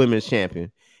Raw Women's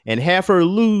Champion, and have her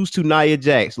lose to Nia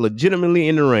Jax legitimately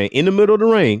in the ring, in the middle of the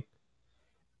ring,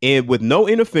 and with no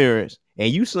interference,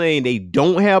 and you saying they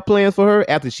don't have plans for her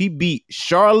after she beat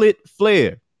Charlotte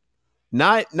Flair,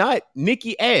 not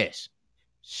Nikki Ash,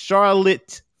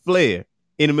 Charlotte Flair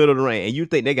in the middle of the ring, and you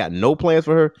think they got no plans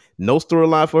for her, no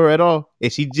storyline for her at all,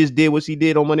 and she just did what she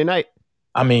did on Monday night?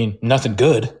 I mean, nothing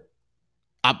good.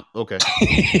 Okay.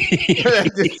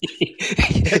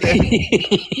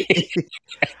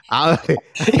 Now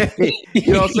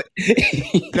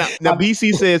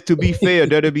BC says, to be fair,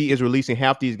 WWE is releasing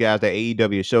half these guys that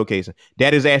AEW is showcasing.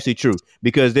 That is actually true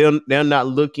because they're not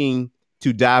looking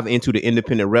to dive into the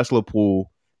independent wrestler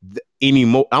pool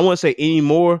anymore. I won't say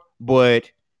anymore, but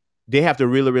they have to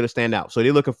really, really stand out. So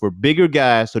they're looking for bigger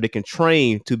guys so they can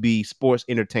train to be sports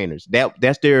entertainers.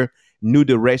 That's their new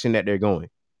direction that they're going.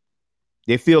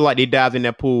 They feel like they dived in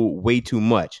that pool way too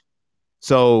much.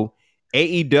 So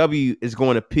AEW is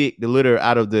going to pick the litter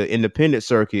out of the independent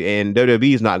circuit, and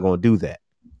WWE is not going to do that.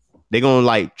 They're going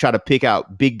to try to pick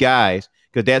out big guys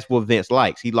because that's what Vince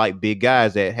likes. He likes big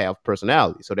guys that have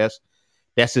personality. So that's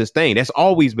his thing. That's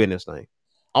always been his thing.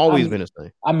 Been his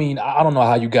thing. I mean, I don't know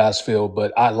how you guys feel,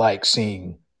 but I like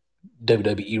seeing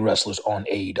WWE wrestlers on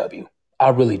AEW. I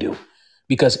really do.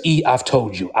 Because I've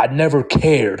told you, I never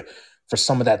cared for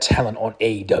some of that talent on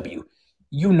AEW.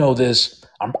 You know this.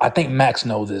 I think Max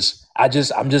know this. I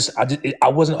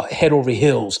wasn't head over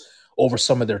heels over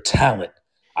some of their talent.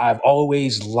 I've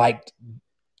always liked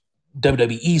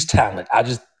WWE's talent. I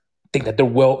just think that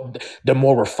they're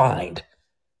more refined,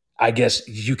 I guess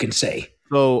you can say.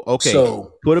 So, okay,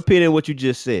 put a pin in what you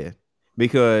just said,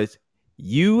 because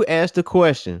you asked the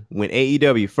question when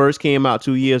AEW first came out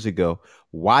 2 years ago,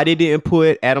 why they didn't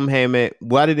put Adam Hangman,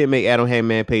 why did they make Adam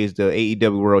Hangman Page the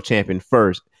AEW World Champion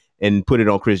first and put it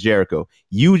on Chris Jericho?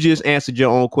 You just answered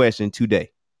your own question today.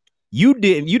 You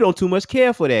don't too much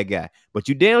care for that guy, but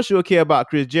you damn sure care about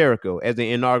Chris Jericho as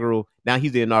the inaugural. Now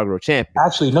he's the inaugural champion.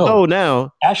 Actually, no. So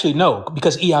now,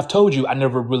 because I've told you I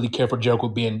never really cared for Jericho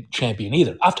being champion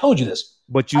either. I've told you this.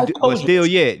 But still,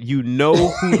 you know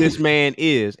who this man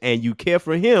is, and you care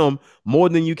for him more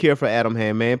than you care for Adam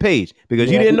Hangman Page, because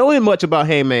you didn't know him much about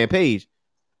Hangman Page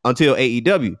until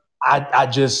AEW.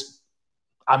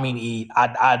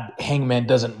 Hangman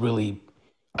doesn't really.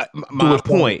 My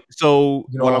point. So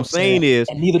what I'm saying is,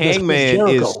 and neither does Hangman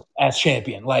Chris Jericho as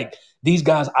champion. Like these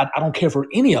guys, I don't care for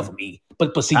any of them.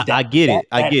 But see, I get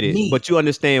it. But you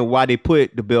understand why they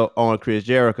put the belt on Chris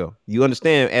Jericho. You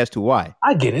understand as to why.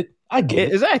 I get it.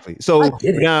 Exactly. So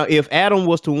now, if Adam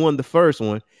was to win the first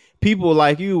one, people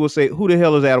like you will say, "Who the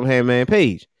hell is Adam Hangman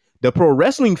Page?" The pro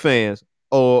wrestling fans,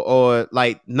 or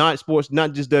like not sports,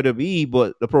 not just WWE,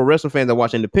 but the pro wrestling fans that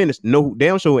watch independents know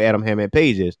damn sure who Adam Hangman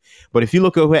Page is. But if you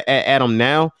look at Adam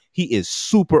now, he is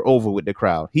super over with the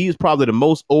crowd. He is probably the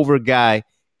most over guy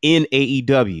in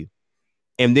AEW,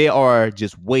 and they are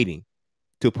just waiting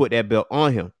to put that belt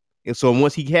on him. And so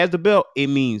once he has the belt, it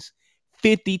means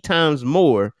 50 times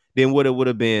more than what it would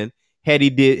have been had he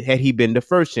been the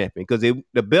first champion, because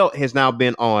the belt has now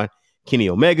been on Kenny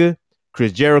Omega,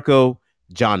 Chris Jericho,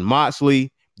 John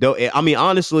Moxley. Though, I mean,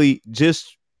 honestly,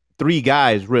 just 3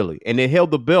 guys really, and they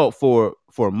held the belt for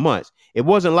months. It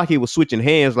wasn't like it was switching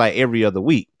hands like every other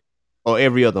week or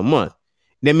every other month.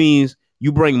 That means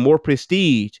you bring more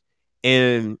prestige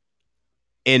and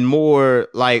more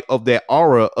like of that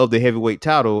aura of the heavyweight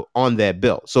title on that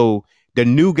belt. So the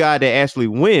new guy that actually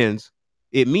wins,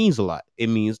 it means a lot. It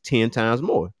means 10 times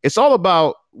more. It's all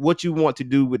about what you want to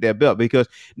do with that belt, because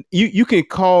you can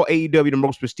call AEW the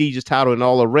most prestigious title in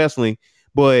all of wrestling,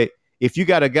 but if you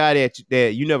got a guy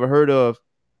that you never heard of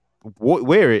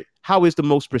wear it, how is the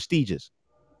most prestigious?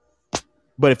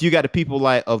 But if you got the people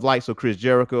like Chris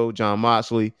Jericho, John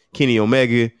Moxley, Kenny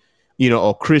Omega,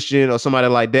 or Christian or somebody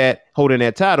like that holding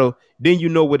that title, then you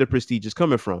know where the prestige is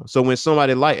coming from. So when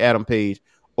somebody like Adam Page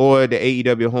or the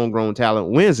AEW homegrown talent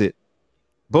wins it,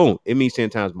 boom, it means 10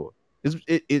 times more.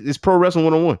 It's pro wrestling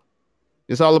 101.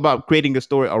 It's all about creating a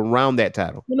story around that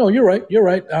title. No, you're right.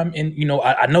 And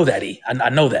I know that, I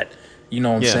know that. You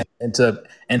know what I'm saying?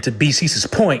 And to BC's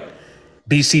point,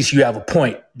 you have a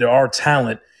point. There are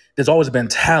talent. There's always been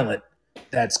talent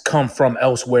that's come from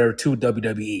elsewhere to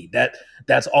WWE.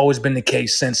 That's always been the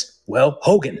case since,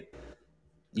 Hogan.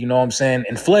 You know what I'm saying?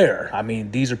 And Flair. I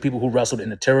mean, these are people who wrestled in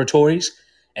the territories,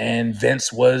 and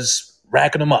Vince was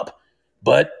racking them up.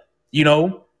 But,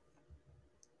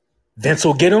 Vince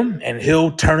will get them and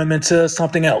he'll turn them into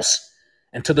something else,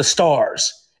 into the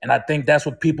stars. And I think that's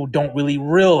what people don't really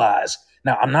realize.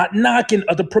 Now, I'm not knocking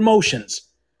other promotions.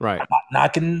 Right. I'm not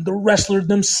knocking the wrestlers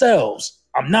themselves.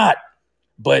 I'm not.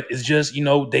 But it's just,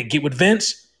 they get with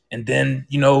Vince, and then,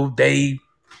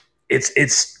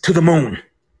 it's to the moon.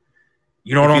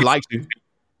 You know what I'm saying?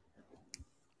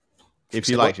 If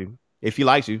he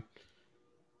likes you.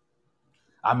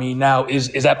 I mean, now,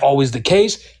 is that always the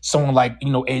case? Someone like,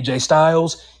 AJ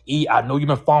Styles, I know you've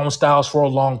been following Styles for a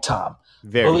long time.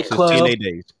 Bullet Club, TNA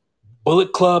days.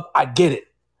 Bullet Club, I get it.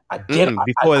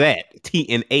 Before that,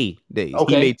 TNA days.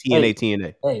 Okay. He made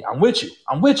TNA. Hey, I'm with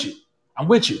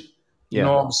you. You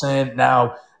know what I'm saying?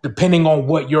 Now, depending on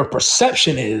what your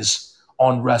perception is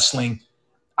on wrestling,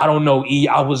 I don't know,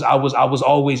 I was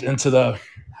always into the,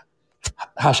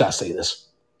 how should I say this?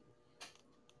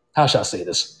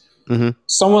 Mm-hmm.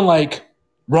 Someone like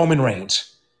Roman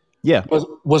Reigns. Yeah.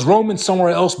 Was Roman somewhere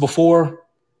else before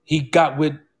he got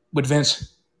with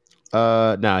Vince?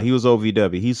 Nah, he was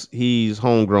OVW. He's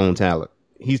homegrown talent.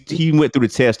 He went through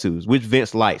the test tubes, which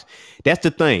Vince likes. That's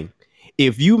the thing.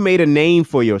 If you made a name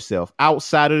for yourself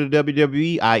outside of the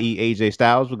WWE, i.e. AJ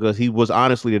Styles, because he was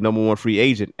honestly the number 1 free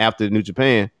agent after New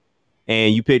Japan,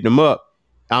 and you picked him up,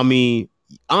 I mean,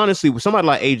 honestly, with somebody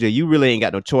like AJ, you really ain't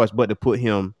got no choice but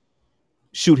to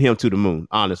shoot him to the moon,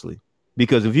 honestly.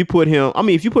 Because if you put him on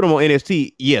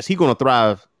NXT, yes, he's going to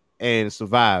thrive and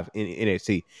survive in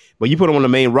NXT. But you put him on the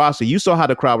main roster, you saw how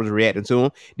the crowd was reacting to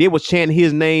him. They was chanting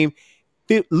his name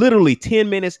literally 10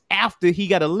 minutes after he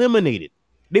got eliminated.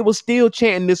 They were still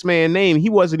chanting this man's name. He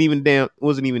wasn't even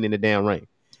in the damn ring.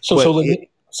 So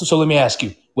let me ask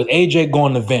you: with AJ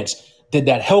going to Vince, did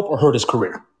that help or hurt his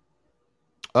career?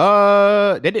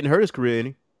 That didn't hurt his career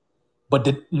any. But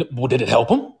did it help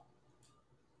him?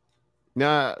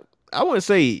 Nah, I wouldn't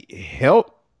say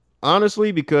help,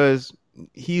 honestly, because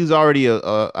he's already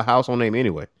a household name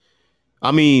anyway.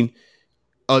 I mean,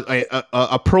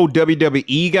 a pro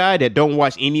WWE guy that don't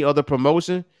watch any other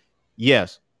promotion,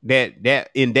 yes, that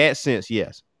in that sense,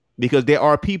 yes, because there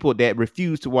are people that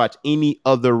refuse to watch any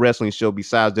other wrestling show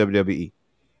besides WWE.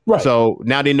 Right. So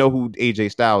now they know who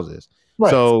AJ Styles is.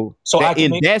 Right. So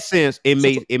in that sense, it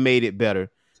made it better.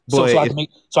 But so I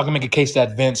can make a case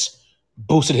that Vince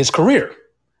boosted his career.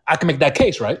 I can make that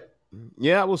case, right?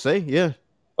 Yeah, I will say, yeah.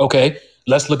 Okay,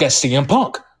 let's look at CM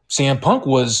Punk. CM Punk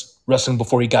was wrestling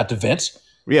before he got to Vince.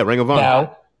 Yeah, Ring of Honor.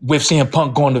 Now, with CM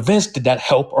Punk going to Vince, did that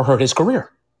help or hurt his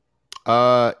career?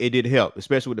 It did help,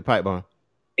 especially with the pipe bomb.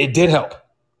 It did help.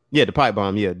 Yeah, the pipe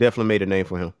bomb, yeah, definitely made a name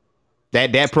for him.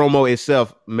 That promo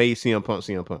itself made CM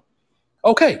Punk.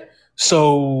 Okay,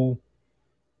 so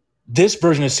this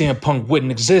version of CM Punk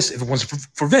wouldn't exist if it wasn't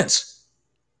for Vince.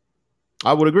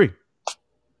 I would agree.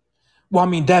 Well, I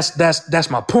mean, that's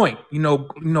my point. You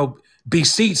know, B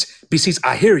Seats,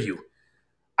 I hear you.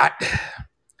 I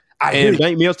and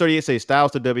Bank Mills 38 says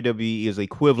Styles to WWE is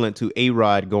equivalent to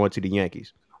A-Rod going to the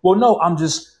Yankees. Well, no, I'm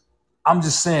just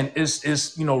saying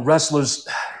it's wrestlers.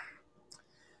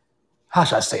 How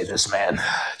should I say this, man?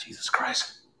 Jesus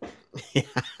Christ.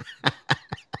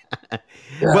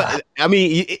 But I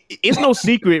mean, it's no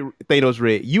secret, Thanos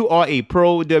Red. You are a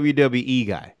pro WWE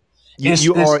guy.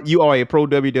 You are a pro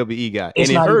WWE guy, and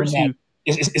it hurts you.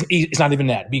 It's not even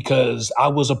that, because I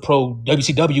was a pro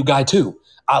WCW guy too.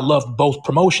 I loved both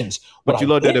promotions. But you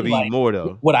love WWE more,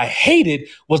 though. What I hated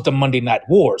was the Monday Night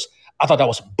Wars. I thought that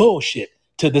was some bullshit.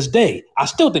 To this day, I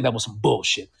still think that was some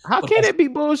bullshit. How can it be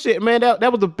bullshit, man?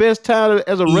 That was the best time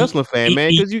as a wrestling fan,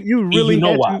 man. Because you really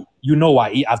know why. You know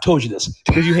why? I've told you this.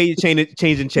 Because you hated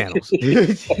changing channels.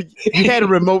 You had a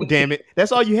remote, damn it.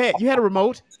 That's all you had. You had a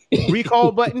remote.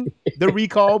 Recall button. The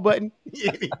recall button.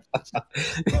 It's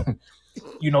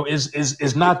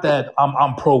not that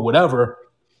I'm pro whatever.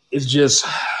 It's just,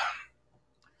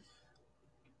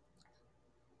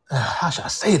 how should I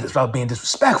say this without being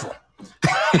disrespectful?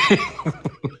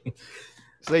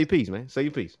 Say your piece, man. Say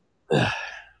your piece.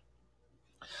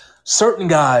 Certain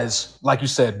guys, like you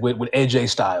said, with AJ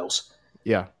Styles,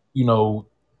 yeah, or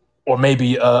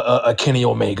maybe a Kenny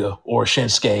Omega or a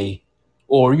Shinsuke,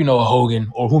 or a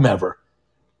Hogan or whomever,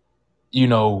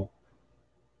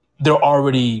 they're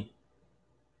already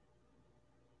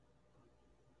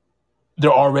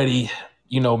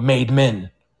made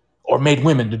men or made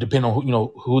women, to depend on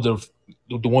who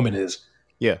the woman is.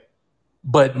 Yeah.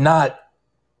 But not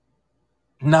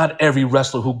every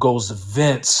wrestler who goes to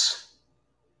Vince,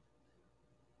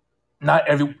 not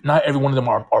every one of them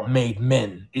are made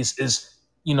men. Is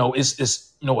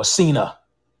a Cena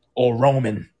or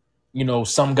Roman.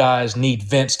 Some guys need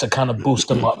Vince to kind of boost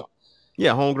them up.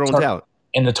 Yeah, homegrown talent.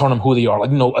 And to turn them who they are,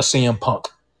 like a CM Punk.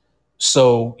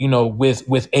 So,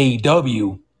 with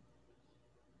AEW,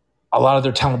 a lot of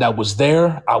their talent that was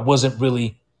there,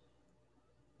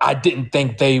 I didn't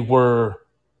think they were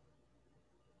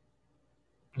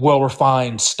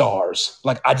well-refined stars.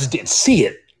 Like, I just didn't see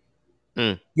it.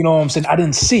 You know what I'm saying? I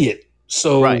didn't see it.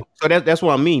 So right. So that's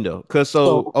what I mean, though. Because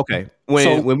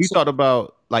when we thought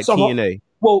about like TNA.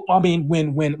 Well, I mean,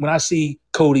 when I see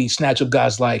Cody snatch up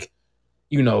guys like,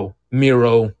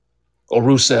 Miro or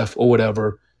Rusev or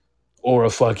whatever, or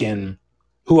a fucking,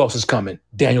 who else is coming?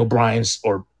 Daniel Bryan's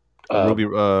or Ruby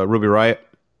Riott.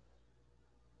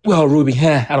 Well, Ruby,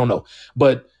 I don't know.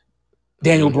 But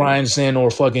Daniel Bryan's in,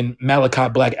 or fucking Malachi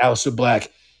Black, Aleister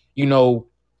Black,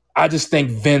 I just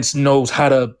think Vince knows how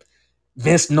to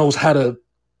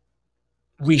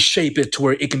reshape it to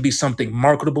where it can be something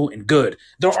marketable and good.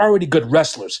 They're already good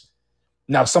wrestlers.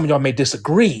 Now, some of y'all may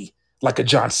disagree, like a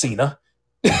John Cena.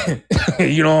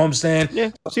 You know what I'm saying?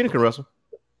 Yeah, Cena can wrestle.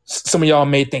 Some of y'all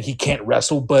may think he can't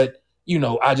wrestle, but,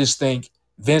 I just think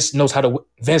Vince knows,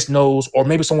 or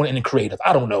maybe someone in the creative,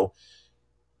 I don't know.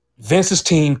 Vince's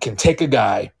team can take a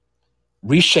guy,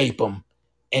 reshape him,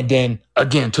 and then,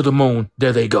 again, to the moon,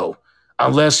 there they go.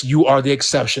 Unless you are the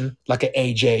exception, like an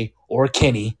AJ or a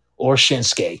Kenny or a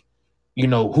Shinsuke,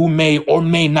 who may or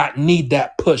may not need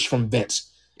that push from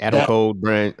Vince. Adam Cole,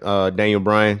 Daniel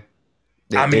Bryan.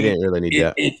 They didn't really need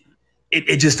that.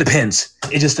 It just depends.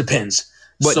 It just depends.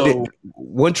 But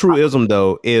one truism,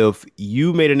 though, if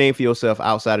you made a name for yourself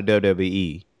outside of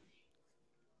WWE,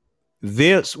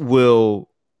 Vince will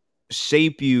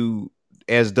shape you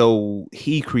as though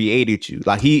he created you.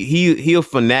 Like he'll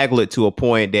finagle it to a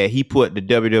point that he put the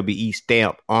WWE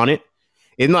stamp on it.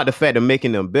 It's not the fact of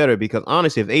making them better, because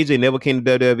honestly, if AJ never came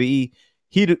to WWE,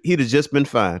 he'd have just been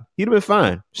fine. He'd have been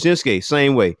fine. Shinsuke,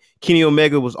 same way. Kenny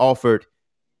Omega was offered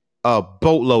a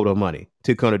boatload of money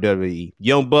to come to WWE.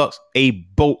 Young Bucks, a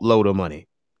boatload of money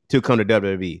to come to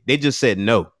WWE. They just said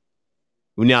no.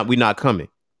 We're not coming.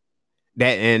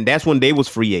 That's when they was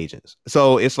free agents.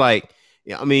 So it's like,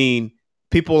 I mean,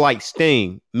 people like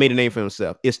Sting made a name for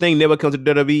himself. If Sting never comes to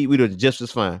WWE, we'd have just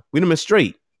as fine. We'd have been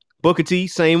straight. Booker T,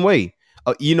 same way.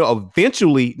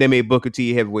 Eventually they made Booker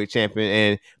T heavyweight champion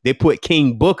and they put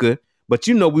King Booker, but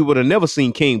we would have never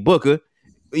seen King Booker.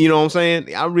 You know what I'm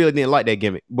saying? I really didn't like that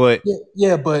gimmick, but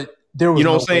yeah, but there was you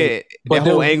know what I'm saying? That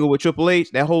whole angle with Triple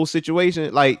H, that whole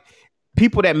situation, like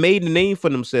people that made the name for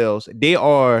themselves, they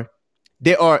are,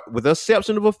 with the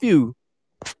exception of a few,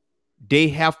 they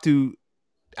have to,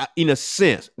 in a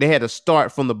sense, they had to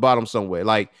start from the bottom somewhere.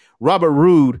 Like Robert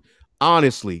Roode,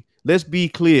 honestly, let's be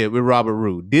clear with Robert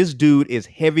Roode. This dude is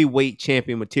heavyweight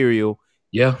champion material.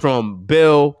 Yeah. From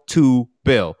bell to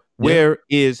bell. Where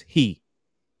is he?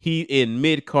 He in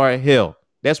mid-card hell.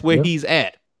 That's where he's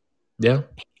at. Yeah.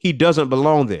 He doesn't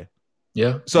belong there.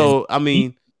 Yeah. So, I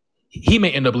mean, he may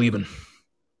end up leaving.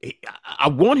 I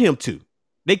want him to.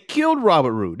 They killed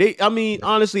Robert Roode.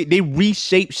 Honestly, they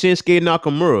reshaped Shinsuke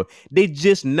Nakamura. They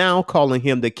just now calling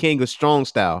him the King of Strong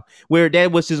Style, where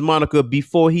that was his moniker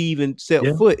before he even set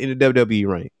foot in the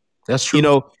WWE ring. That's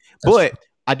true. But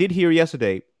I did hear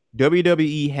yesterday,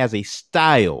 WWE has a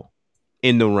style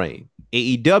in the ring.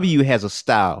 AEW has a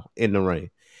style in the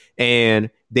ring. And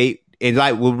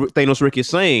like what Thanos Rick is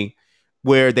saying,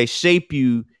 where they shape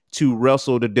you to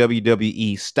wrestle the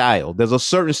WWE style. There's a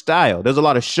certain style. There's a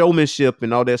lot of showmanship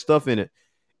and all that stuff in it,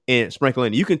 and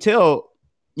sprinkling. You can tell,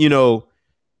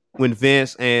 when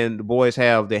Vince and the boys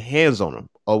have their hands on him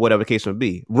or whatever the case may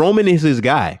be. Roman is his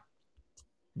guy.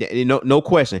 No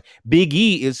question. Big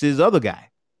E is his other guy.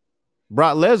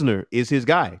 Brock Lesnar is his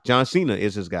guy. John Cena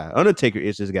is his guy. Undertaker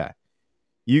is his guy.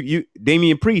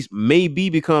 Damian Priest maybe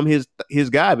become his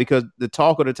guy, because the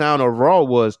talk of the town overall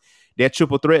was that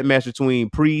triple threat match between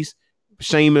Priest,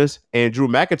 Sheamus, and Drew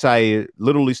McIntyre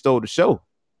literally stole the show.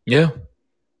 Yeah.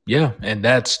 Yeah. And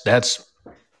that's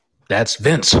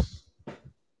Vince.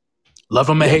 Love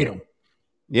him or hate him.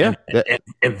 Yeah.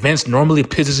 And Vince normally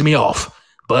pisses me off,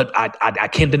 but I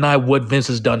can't deny what Vince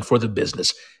has done for the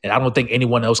business. And I don't think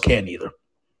anyone else can either.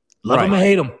 Love him or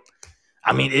hate him.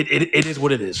 I mean, it is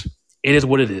what it is. It is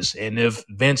what it is. And if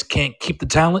Vince can't keep the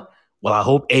talent, well, I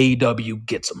hope AEW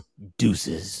gets them.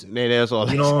 Deuces. Man, that's all.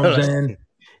 You know what I'm saying?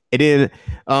 And then,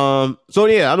 so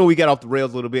yeah, I know we got off the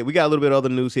rails a little bit. We got a little bit of other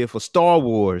news here for Star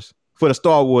Wars, for the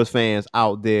Star Wars fans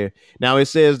out there. Now, it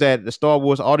says that the Star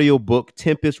Wars audiobook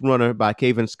Tempest Runner by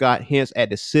Kevin Scott hints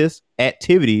at the Sith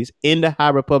activities in the High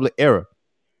Republic era.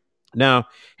 Now,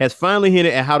 has finally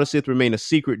hinted at how the Sith remain a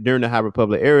secret during the High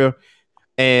Republic era.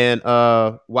 And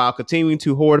while continuing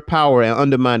to hoard power and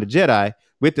undermine the Jedi,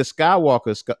 with the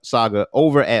Skywalker saga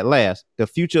over at last, the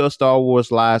future of Star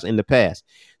Wars lies in the past,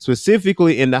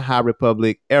 specifically in the High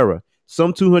Republic era.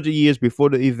 Some 200 years before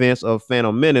the events of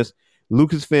Phantom Menace,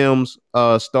 Lucasfilm's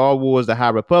Star Wars The High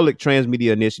Republic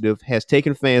Transmedia Initiative has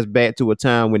taken fans back to a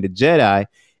time when the Jedi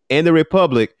and the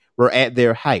Republic were at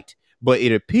their height, but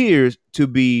it appears to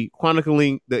be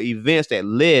chronicling the events that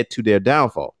led to their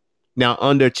downfall. Now,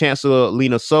 under Chancellor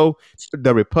Lina Soh,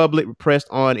 the Republic pressed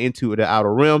on into the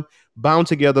Outer Rim, bound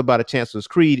together by the Chancellor's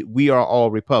Creed, we are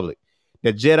all Republic.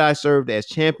 The Jedi served as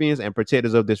champions and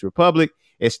protectors of this Republic,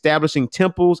 establishing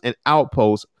temples and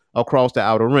outposts across the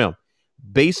Outer Rim,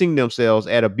 basing themselves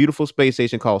at a beautiful space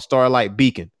station called Starlight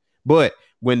Beacon. But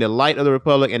when the light of the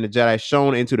Republic and the Jedi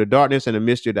shone into the darkness and the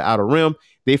mystery of the Outer Rim,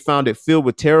 they found it filled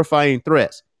with terrifying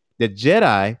threats. The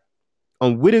Jedi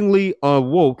unwittingly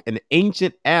awoke an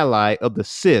ancient ally of the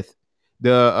Sith,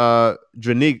 the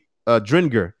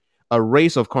Drengar, a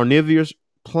race of carnivorous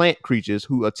plant creatures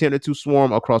who attempted to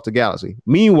swarm across the galaxy.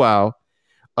 Meanwhile,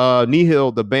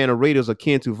 Nihil, the band of raiders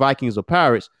akin to Vikings or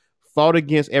pirates, fought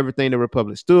against everything the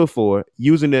Republic stood for,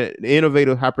 using the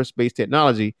innovative hyperspace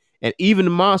technology and even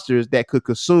the monsters that could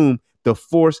consume the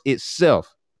Force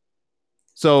itself.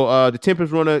 So the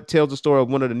Tempest Runner tells the story of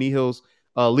one of the Nihil's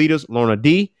leaders, Lorna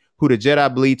D, who the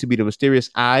Jedi believe to be the mysterious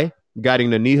eye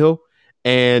guiding the Nihil.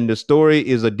 And the story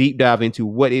is a deep dive into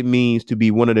what it means to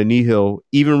be one of the Nihil,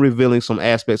 even revealing some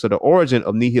aspects of the origin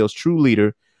of Nihil's true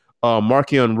leader,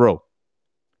 Markion Ro.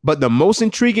 But the most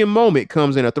intriguing moment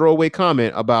comes in a throwaway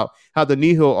comment about how the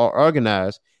Nihil are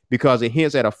organized, because it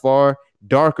hints at a far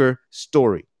darker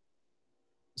story.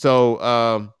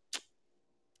 So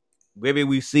Maybe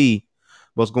we see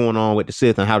what's going on with the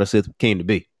Sith and how the Sith came to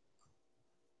be.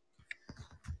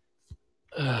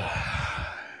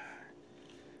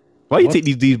 Why you take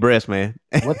these breaths, man?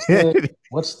 What's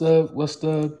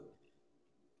the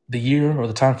year or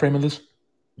the time frame of this?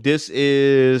 This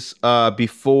is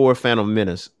before Phantom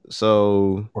Menace.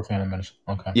 So Or Phantom Menace.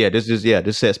 Okay. Yeah,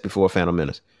 this sets before Phantom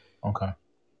Menace. Okay.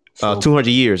 So 200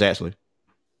 years actually.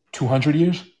 200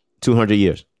 years? 200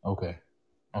 years. Okay.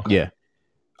 Yeah.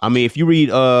 I mean, if you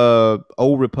read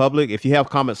Old Republic, if you have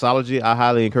Comicsology, I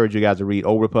highly encourage you guys to read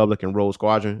Old Republic and Rogue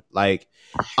Squadron. Like,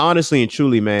 honestly and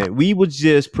truly, man, we were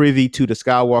just privy to the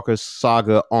Skywalker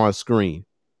saga on screen.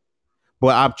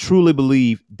 But I truly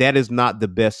believe that is not the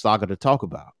best saga to talk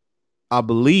about. I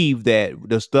believe that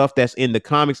the stuff that's in the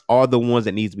comics are the ones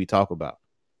that needs to be talked about.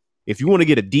 If you want to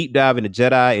get a deep dive into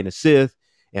Jedi and the Sith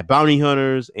and bounty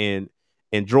hunters and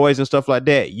droids and stuff like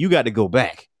that, you got to go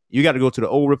back. You got to go to the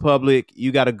Old Republic.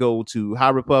 You got to go to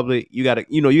High Republic. You got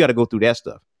to go through that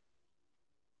stuff.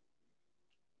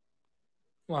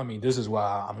 Well, I mean, this is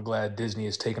why I'm glad Disney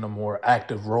is taking a more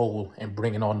active role in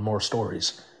bringing on more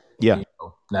stories. Yeah.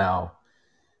 Now,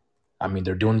 I mean,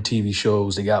 they're doing TV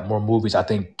shows. They got more movies. I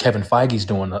think Kevin Feige's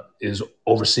is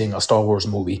overseeing a Star Wars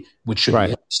movie, which should be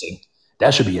interesting.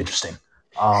 That should be interesting.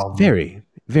 Very,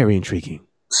 very intriguing.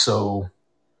 So,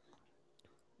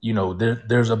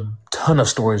 there's a ton of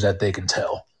stories that they can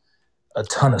tell, a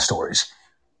ton of stories.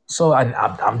 So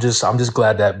I'm just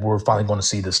glad that we're finally going to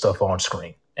see this stuff on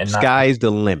screen. And sky's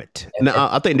the limit. Now,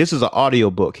 I think this is an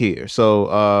audiobook here,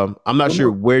 so I'm not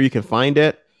sure where you can find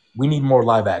that. We need more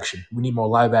live action. We need more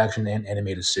live action and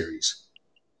animated series.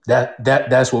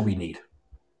 That's what we need.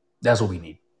 That's what we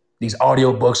need. These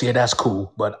audiobooks, yeah, that's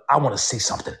cool, but I want to see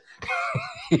something.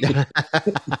 I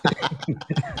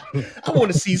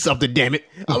want to see something, damn it.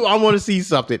 I want to see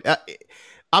something.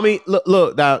 I mean,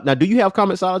 look now, do you have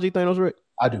Comicsology, Thanos, Rick?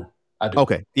 I do.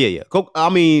 Okay. Yeah. I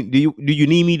mean, do you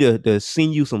need me to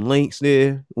send you some links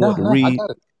there? No, read? I got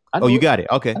it. You got it.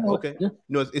 Okay. Okay. Yeah.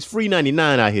 It's free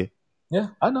 $99 out here. Yeah,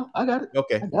 I know. I got it.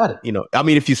 Okay. I got it. I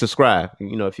mean, if you subscribe,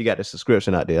 if you got the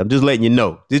subscription out there, I'm just letting you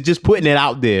know. Just putting it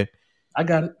out there. I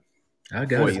got it.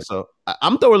 You. So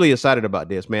I'm thoroughly excited about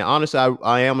this, man. Honestly,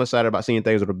 I am excited about seeing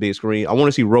things on the big screen. I want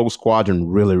to see Rogue Squadron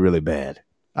really, really bad.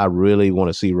 I really want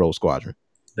to see Rogue Squadron.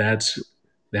 That's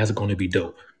going to be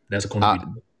dope. That's going to be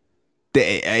dope.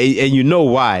 And you know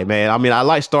why, man? I mean, I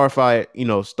like Starfight,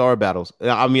 Star Battles.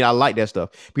 I mean, I like that stuff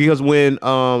because when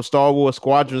Star Wars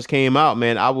Squadrons came out,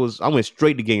 man, I went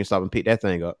straight to GameStop and picked that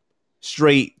thing up,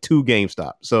 straight to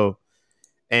GameStop. So,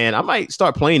 and I might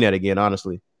start playing that again,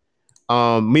 honestly.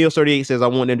 Meals38 says I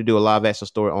want them to do a live action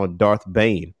story on Darth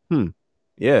Bane.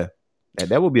 Yeah,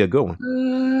 that would be a good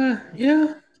one.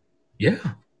 Yeah.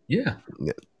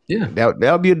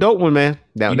 That would be a dope one, man.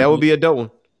 That would be a dope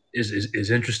one.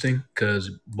 Is interesting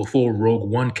because before Rogue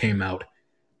One came out,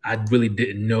 I really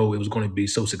didn't know it was going to be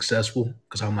so successful.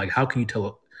 Because I'm like, how can you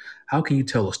tell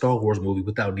a Star Wars movie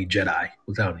without any Jedi,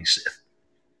 without any Sith?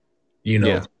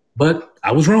 Yeah. But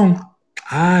I was wrong.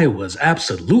 I was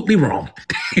absolutely wrong.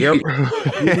 Yep.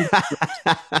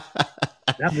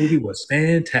 That movie was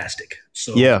fantastic.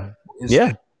 So yeah.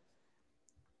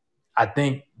 I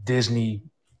think Disney,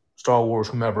 Star Wars,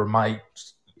 whomever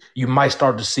you might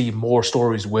start to see more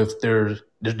stories with there's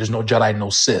no Jedi, no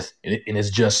Sith, and it's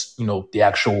just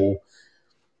the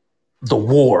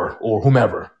war or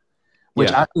whomever,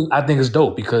 which I think is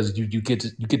dope because you get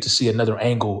to see another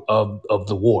angle of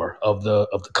the war of the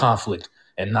conflict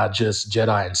and not just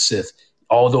Jedi and Sith.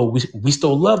 Although we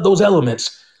still love those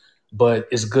elements, but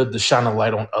it's good to shine a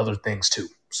light on other things too.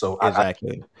 So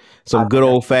exactly, some good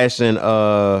old fashioned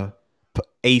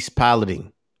ace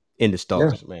piloting in the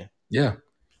stars, man. Yeah.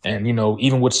 And,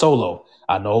 even with Solo,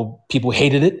 I know people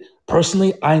hated it.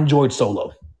 Personally, I enjoyed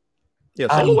Solo. Yeah,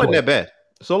 Solo wasn't that bad.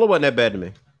 Solo wasn't that bad to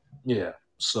me. Yeah,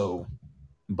 Solo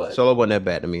wasn't that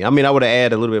bad to me. I mean, I would have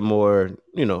added a little bit more,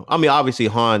 I mean, obviously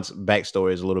Han's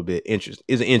backstory is a little bit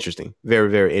interesting.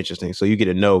 Very, very interesting. So you get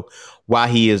to know why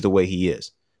he is the way he is.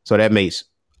 So that makes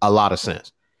a lot of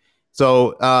sense.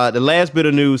 So the last bit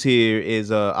of news here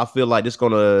is I feel like this is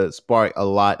going to spark a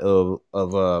lot of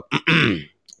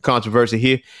controversy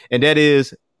here, and that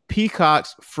is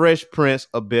Peacock's Fresh Prince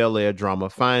of Bel-Air drama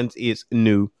finds its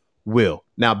new will.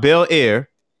 Now, Bel-Air,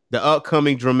 the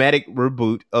upcoming dramatic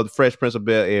reboot of the Fresh Prince of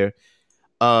Bel-Air,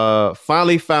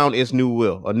 finally found its new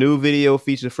will. A new video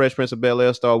features Fresh Prince of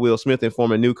Bel-Air star Will Smith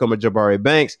informing newcomer Jabari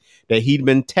Banks that he'd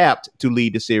been tapped to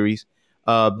lead the series.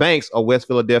 Banks, a West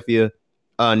Philadelphia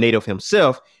native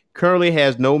himself, currently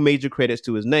has no major credits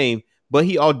to his name, but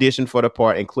he auditioned for the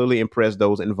part and clearly impressed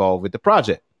those involved with the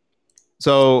project.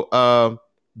 So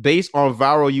Based on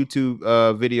viral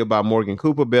YouTube video by Morgan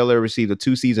Cooper, Bel Air received a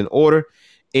 2-season order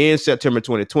in September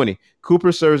 2020.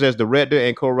 Cooper serves as director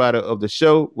and co-writer of the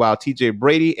show, while TJ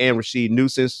Brady and Rashid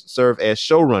Newsons serve as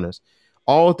showrunners.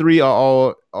 All three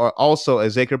are also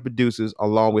executive producers,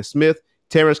 along with Smith,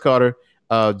 Terrence Carter,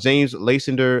 James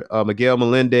Lasender, Miguel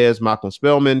Melendez, Malcolm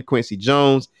Spellman, Quincy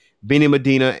Jones, Benny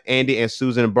Medina, Andy and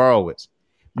Susan Borowitz.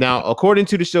 Now, according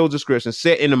to the show's description,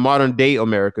 set in the modern day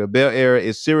America, Bel Air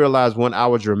is serialized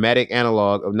 1-hour dramatic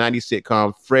analog of 90s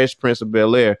sitcom Fresh Prince of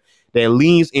Bel Air that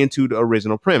leans into the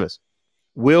original premise.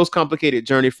 Will's complicated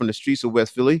journey from the streets of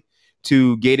West Philly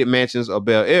to gated mansions of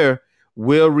Bel Air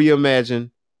will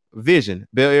reimagine vision.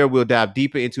 Bel Air will dive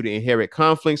deeper into the inherent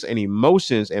conflicts and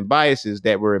emotions and biases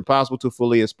that were impossible to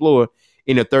fully explore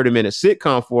in a 30-minute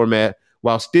sitcom format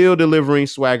while still delivering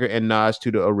swagger and nods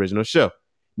to the original show.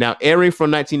 Now, airing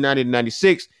from 1990 to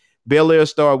 96, Bel Air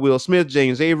starred Will Smith,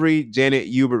 James Avery, Janet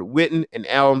Hubert Witten, and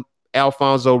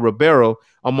Alfonso Ribeiro,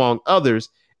 among others,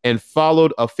 and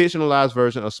followed a fictionalized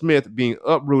version of Smith being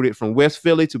uprooted from West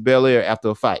Philly to Bel Air after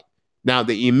a fight. Now,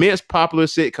 the immense popular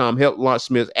sitcom helped launch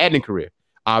Smith's acting career,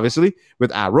 obviously,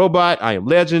 with I, Robot, I Am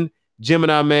Legend,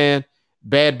 Gemini Man,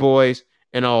 Bad Boys,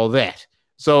 and all that.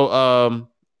 So,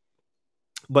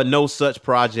 but no such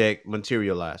project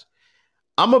materialized.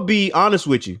 I'm gonna be honest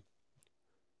with you.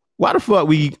 Why the fuck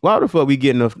we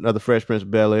getting another Fresh Prince of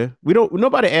Bel Air?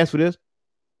 Nobody asked for this.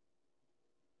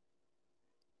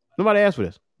 Nobody asked for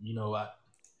this. You know,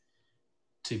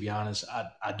 to be honest,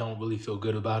 I don't really feel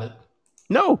good about it.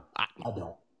 No, I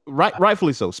don't.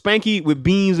 Rightfully so. Spanky with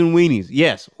beans and weenies.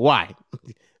 Yes. Why?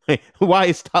 Why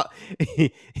is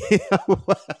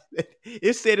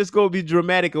it said it's gonna be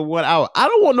dramatic in 1 hour. I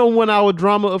don't want no 1 hour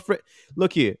drama of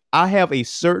Look here, I have a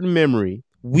certain memory.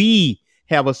 We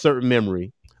have a certain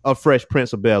memory of Fresh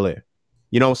Prince of Bel Air.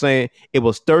 You know what I'm saying? It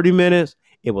was 30 minutes.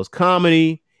 It was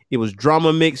comedy. It was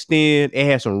drama mixed in. It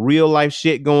had some real life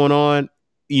shit going on.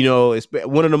 You know, it's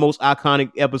one of the most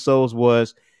iconic episodes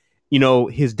was, you know,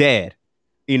 his dad,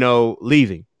 you know,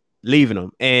 leaving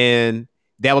him. And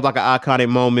that was like an iconic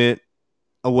moment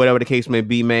or whatever the case may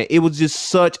be, man. It was just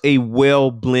such a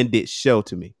well blended show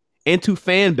to me and to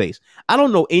fan base. I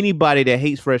don't know anybody that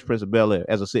hates Fresh Prince of Bel Air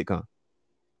as a sitcom.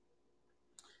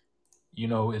 You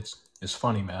know, it's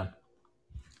funny, man.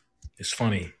 It's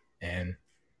funny. And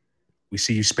we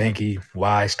see you, Spanky.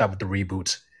 Why stop with the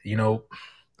reboots? You know,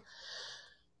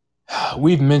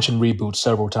 we've mentioned reboots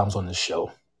several times on this show.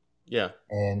 Yeah.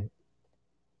 And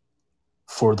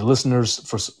for the listeners,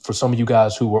 for some of you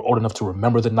guys who were old enough to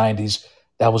remember the 90s,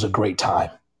 that was a great time.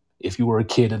 If you were a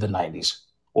kid in the 90s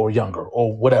or younger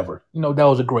or whatever, you know, that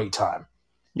was a great time.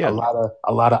 Yeah. A lot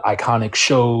of iconic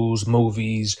shows,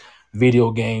 movies,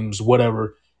 video games,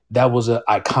 whatever. That was an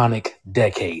iconic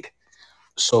decade.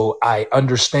 So I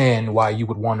understand why you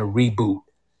would want to reboot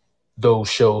those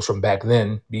shows from back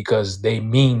then, because they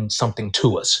mean something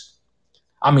to us.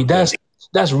 I mean, that's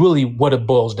really what it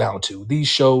boils down to. These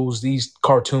shows, these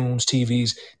cartoons,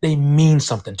 TVs, they mean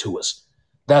something to us.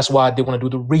 That's why they want to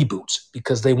do the reboots,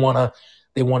 because they want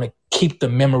to keep the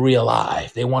memory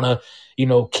alive. They want to, you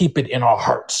know, keep it in our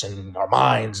hearts and our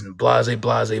minds and blase,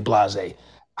 blase, blase.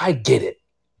 I get it.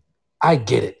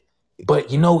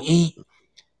 But, you know,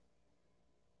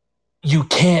 you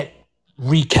can't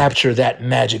recapture that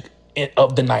magic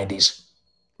of the 90s.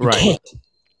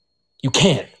 You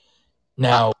can't.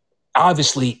 Now,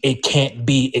 obviously, it can't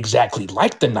be exactly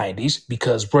like the 90s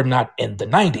because we're not in the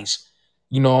 90s.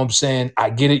 You know what I'm saying? I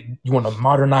get it. You want to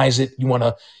modernize it. You want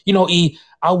to, you know,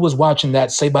 I was watching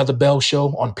that Saved by the Bell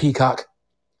show on Peacock.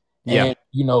 Yeah. And,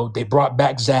 you know, they brought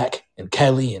back Zach and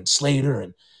Kelly and Slater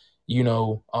and, you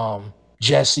know,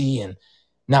 Jesse. And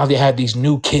now they have these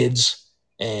new kids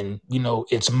and, you know,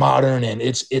 it's modern and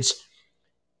it's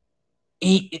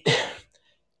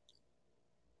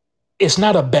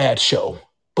not a bad show,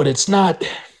 but it's not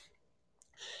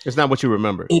what you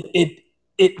remember.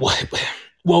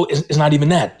 Well, it's not even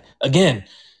that. Again,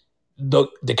 the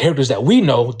characters that we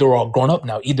know, they're all grown up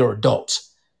now, either adults.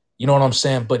 You know what I'm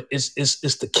saying? But it's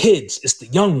the kids, it's the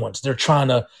young ones. They're trying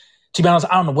to be honest,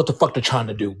 I don't know what the fuck they're trying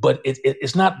to do, but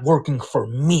it's not working for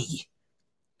me.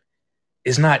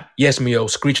 It's not. Yes, Mio,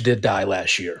 Screech did die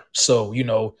last year, so you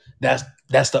know that's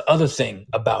the other thing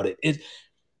about it.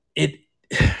 It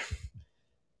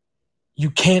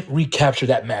you can't recapture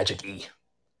that magic, E.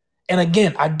 And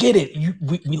again, I get it.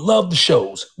 We love the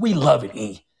shows. We love it,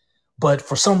 E. But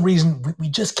for some reason, we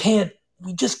just can't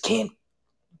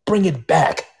bring it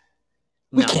back.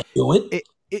 We can't do it.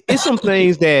 It's some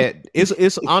things that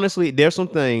it's honestly, there's some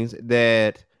things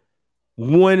that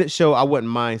one show I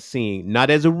wouldn't mind seeing, not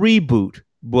as a reboot,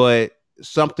 but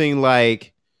something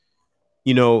like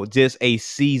just a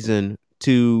season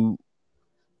to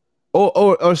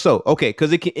or so. Okay,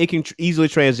 because it can easily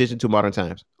transition to modern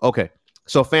times. Okay,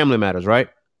 so Family Matters, right?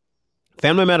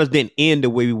 Family Matters didn't end the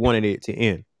way we wanted it to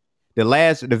end.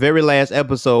 The very last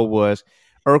episode was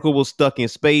Urkel was stuck in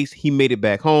space. He made it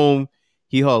back home.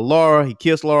 He hugged Laura. He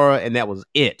kissed Laura, and that was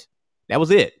it. That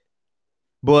was it.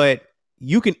 But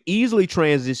you can easily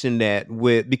transition that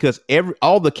because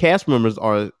all the cast members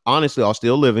are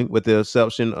still living, with the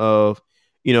exception of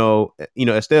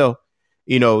Estelle.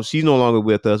 She's no longer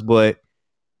with us, but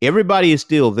everybody is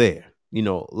still there.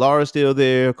 Laura's still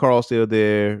there, Carl's still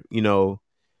there.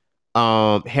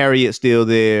 Harriet's still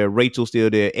there, Rachel's still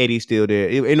there, Eddie's still there.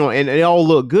 And they all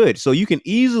look good. So you can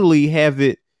easily have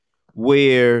it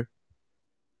where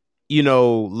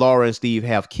Laura and Steve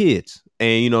have kids,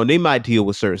 and they might deal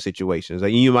with certain situations.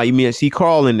 Like you might see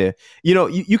Carl in there.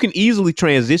 You can easily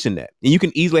transition that, and you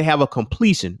can easily have a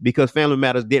completion, because Family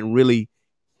Matters didn't really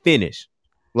finish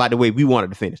like the way we wanted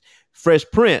to finish. Fresh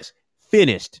Prince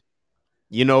finished.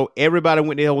 Everybody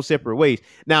went their whole separate ways.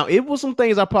 Now, it was some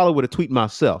things I probably would have tweaked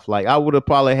myself. Like I would have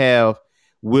probably have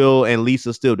Will and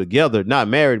Lisa still together, not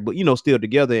married, but still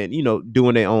together and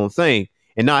doing their own thing,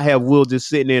 and not have Will just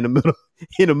sitting there in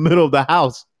the middle of the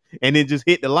house and then just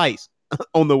hit the lights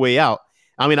on the way out.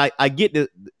 I mean, I get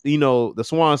the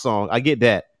swan song. I get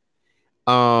that.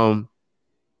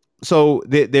 So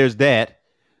there's that.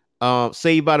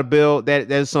 Saved by the Bell,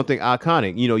 that is something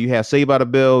iconic. You have Saved by the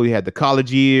Bell, you had the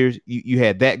college years, you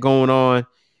had that going on.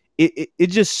 It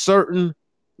just certain,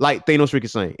 like Thanos Rick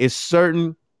is saying, it's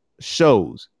certain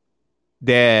shows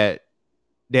that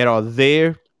are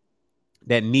there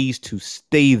that needs to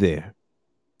stay there.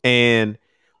 And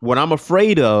what I'm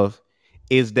afraid of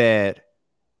is that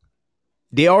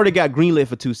they already got greenlit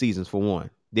for 2 seasons, for one.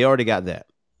 They already got that.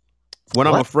 What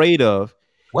I'm afraid of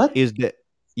is that,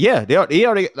 yeah, they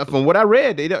already, from what I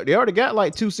read, they already got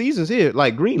like 2 seasons here,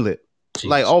 like greenlit. Jeez.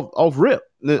 Like off rip.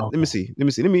 Let me see.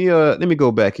 Let me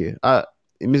go back here. Let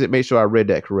me make sure I read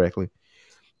that correctly.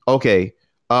 Okay.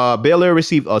 Bel Air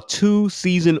received a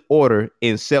 2-season order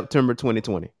in September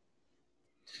 2020.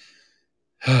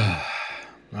 All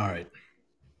right.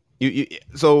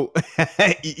 So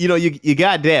you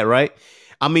got that, right?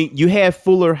 I mean, you had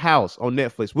Fuller House on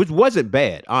Netflix, which wasn't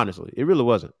bad, honestly. It really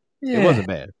wasn't. Yeah. It wasn't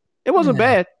bad. It wasn't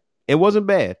bad. It wasn't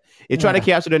bad. It tried to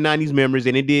capture the 90s memories,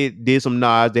 and it did some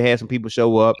nods. They had some people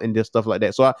show up and just stuff like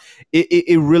that. So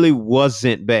it really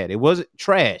wasn't bad. It wasn't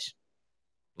trash.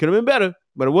 Could have been better,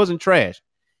 but it wasn't trash.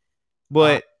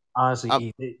 But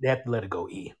honestly, they have to let it go.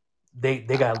 They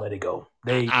gotta let it go.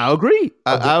 I agree.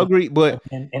 I agree. But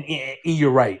and E,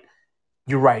 you're right.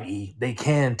 You're right, E. They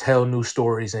can tell new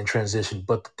stories and transition,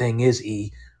 but the thing is,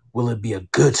 E, will it be a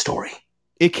good story?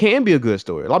 It can be a good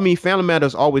story. I mean, Family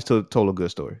Matters always told a good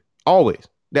story. Always.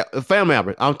 Family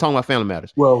Matters. I'm talking about Family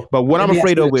Matters. Well, but what I'm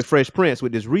afraid of with Fresh Prince,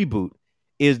 with this reboot,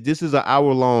 is this is an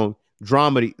hour-long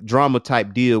drama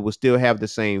type deal will still have the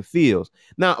same feels.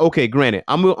 Now, okay, granted,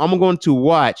 I'm going to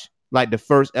watch like the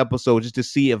first episode just to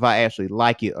see if I actually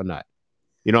like it or not.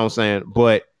 You know what I'm saying?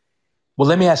 But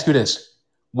let me ask you this.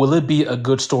 Will it be a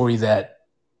good story that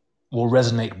will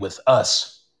resonate with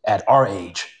us at our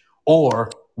age, or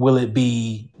will it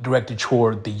be directed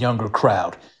toward the younger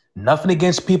crowd? Nothing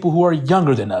against people who are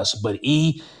younger than us, but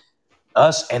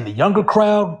us and the younger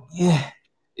crowd,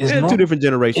 is 2 different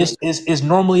generations. Is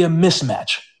normally a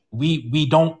mismatch. We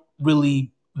don't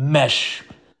really mesh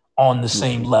on the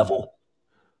same level.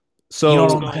 So you know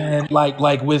what I'm saying?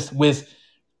 Like with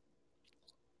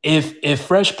if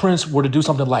Fresh Prince were to do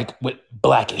something like with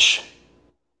Blackish,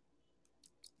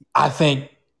 I think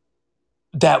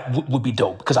that would be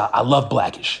dope, because I love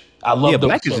Blackish. I love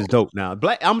Blackish is dope now. I'm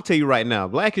gonna tell you right now,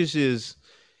 Blackish is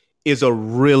a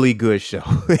really good show.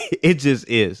 It just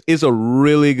is. It's a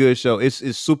really good show. It's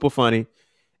super funny,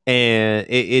 and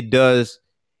it does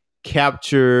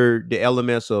capture the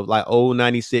elements of like old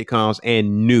 90s sitcoms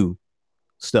and new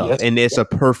stuff, and it's a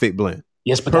perfect blend.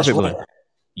 Yes, but perfect blend.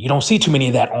 You don't see too many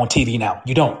of that on TV now.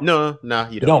 You don't. No,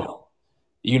 you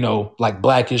don't. Like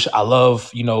Blackish. I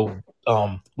love.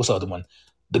 What's the other one?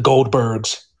 The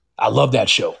Goldbergs. I love that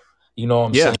show. You know what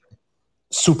I'm saying?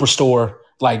 Superstore.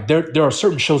 Like there are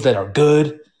certain shows that are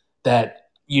good that,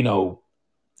 I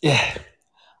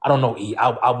don't know, E.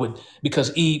 I would,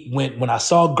 because E, when I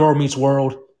saw Girl Meets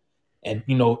World, and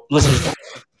listeners,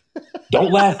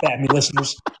 don't laugh at me,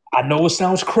 listeners. I know it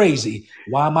sounds crazy.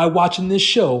 Why am I watching this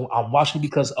show? I'm watching it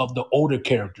because of the older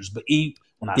characters. But E,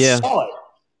 when I saw it,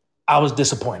 I was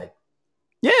disappointed.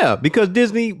 Yeah, because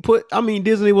Disney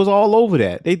was all over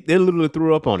that. They literally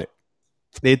threw up on it.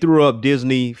 They threw up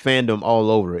Disney fandom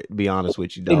all over it, to be honest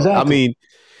with you, dog. Exactly.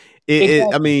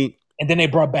 I mean, And then they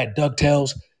brought back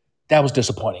DuckTales. That was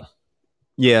disappointing.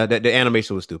 Yeah, the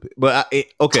animation was stupid. But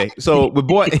okay, so with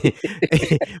boy,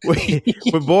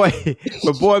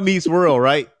 with Boy Meets World,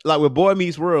 right? Like with Boy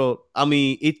Meets World, I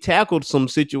mean, it tackled some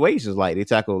situations. Like they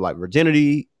tackled like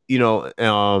virginity,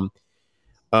 interracial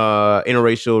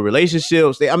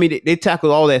relationships. They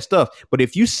tackled all that stuff. But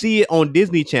if you see it on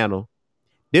Disney Channel,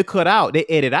 they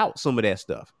edit out some of that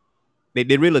stuff. They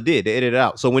really did. They edited it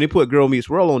out. So when they put Girl Meets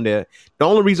World on there, the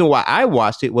only reason why I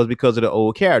watched it was because of the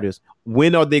old characters.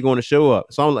 When are they going to show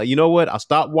up? So I'm like, you know what? I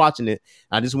stopped watching it.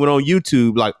 I just went on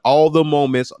YouTube, like all the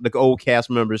moments the old cast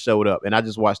members showed up, and I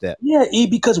just watched that. Yeah,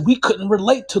 because we couldn't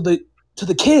relate to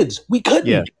the kids. We couldn't.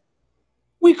 Yeah.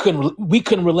 We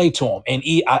couldn't relate to them, and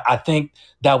I think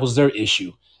that was their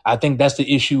issue. I think that's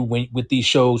the issue with these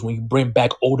shows when you bring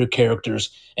back older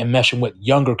characters and mesh them with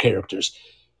younger characters.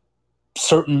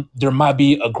 There might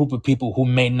be a group of people who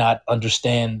may not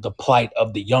understand the plight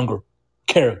of the younger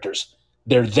characters.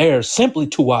 They're there simply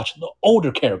to watch the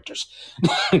older characters.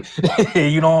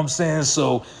 You know what I'm saying?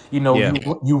 So,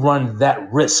 you run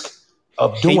that risk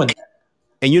of doing that.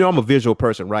 And I'm a visual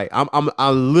person, right?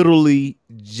 I literally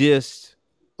just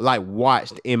like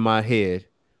watched in my head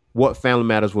what Family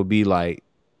Matters would be like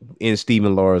in Steve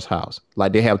and Laura's house.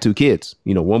 Like they have two kids,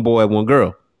 one boy, one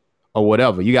girl. Or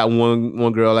whatever. You got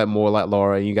one girl that more like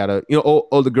Laura, and you got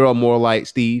older girl more like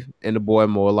Steve, and the boy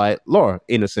more like Laura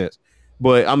in a sense.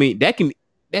 But I mean, that can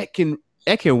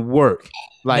work.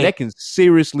 Like Maybe. that can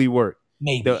seriously work.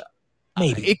 Maybe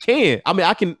it can. I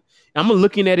mean, I'm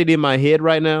looking at it in my head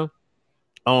right now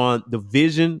on the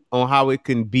vision on how it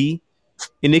can be,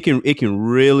 and it can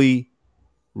really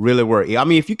work. I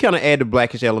mean, if you kind of add the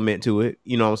Blackish element to it,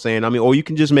 you know what I'm saying? I mean, or you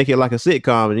can just make it like a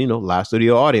sitcom and, live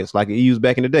studio audience like it used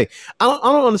back in the day. I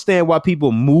don't understand why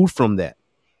people moved from that.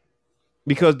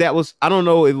 Because I don't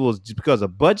know if it was just because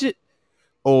of budget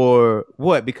or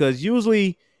what. Because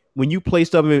usually when you play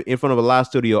stuff in front of a live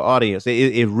studio audience,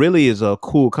 it really is a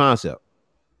cool concept.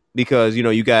 Because,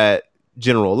 you got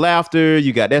general laughter,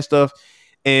 you got that stuff.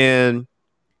 And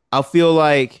I feel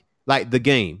like The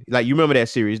Game, like you remember that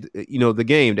series, The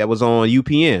Game that was on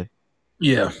UPN.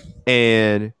 Yeah.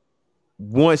 And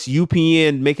once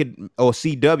UPN or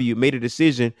CW made a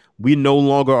decision, we no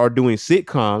longer are doing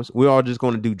sitcoms. We are just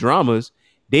going to do dramas.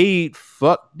 They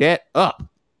fucked that up.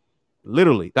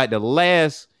 Literally. Like the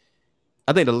last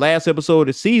episode of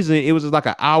the season, it was just like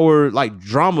an hour, like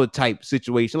drama type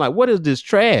situation. Like, what is this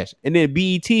trash? And then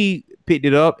BET picked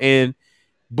it up and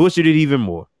butchered it even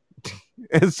more.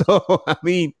 And so, I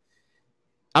mean,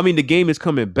 The Game is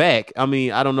coming back. I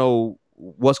mean, I don't know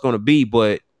what's going to be,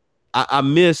 but I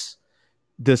miss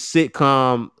the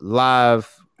sitcom live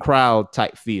crowd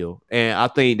type feel. And I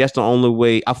think that's the only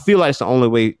way. I feel like it's the only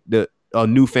way that a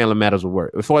new Family Matters will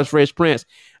work. As far as Fresh Prince,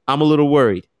 I'm a little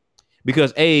worried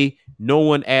because A, no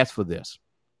one asked for this.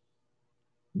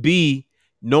 B,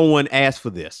 no one asked for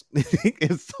this.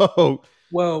 And so,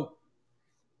 well,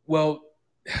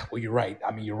 you're right.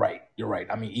 I mean, you're right.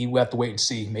 I mean, we have to wait and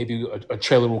see. Maybe a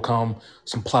trailer will come,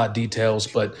 some plot details.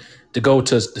 But to go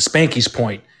to the Spanky's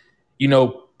point,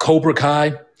 Cobra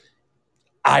Kai,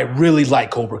 I really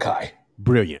like Cobra Kai.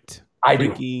 Brilliant. I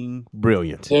Freaking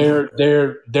brilliant.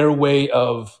 Their way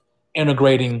of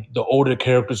integrating the older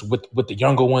characters with the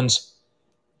younger ones,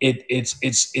 it's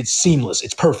seamless.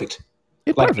 It's perfect.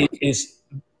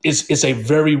 It's a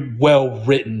very well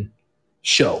written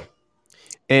show.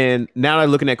 And now that I'm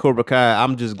looking at Cobra Kai,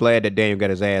 I'm just glad that Daniel got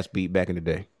his ass beat back in the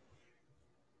day.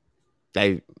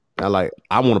 I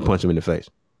want to punch him in the face.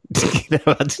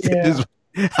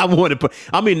 I want to put.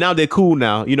 I mean, now they're cool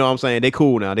now. You know what I'm saying? They're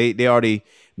cool now. They already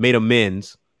made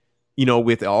amends.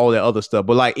 With all that other stuff.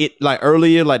 But the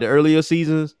earlier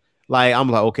seasons, I'm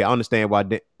like, okay, I understand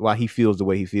why he feels the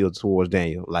way he feels towards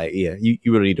Daniel. Like, yeah, you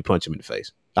really need to punch him in the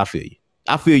face. I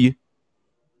feel you.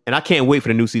 And I can't wait for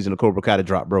the new season of Cobra Kai to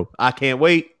drop, bro. I can't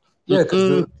wait. Yeah,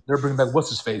 because they're bringing back what's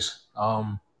his face.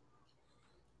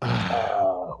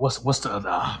 What's the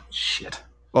other shit?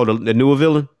 Oh, the newer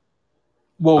villain.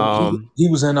 Well, he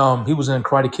was in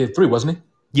Karate Kid 3, wasn't he?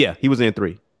 Yeah, he was in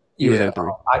 3. He was in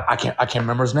 3. I can't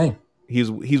remember his name.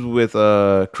 He's with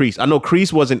Kreese. I know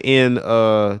Kreese wasn't in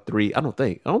 3. I don't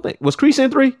think. Was Kreese in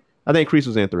 3? I think Kreese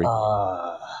was in 3.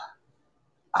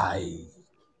 I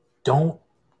don't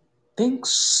think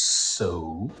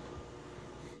so.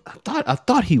 I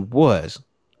thought he was.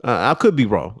 I could be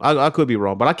wrong. I could be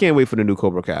wrong, but I can't wait for the new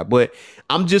Cobra Kai. But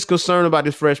I'm just concerned about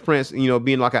this Fresh Prince,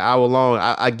 being like an hour long.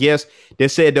 I guess they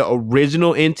said the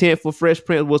original intent for Fresh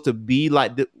Prince was to be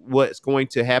like what's going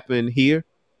to happen here.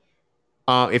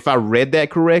 If I read that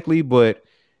correctly, but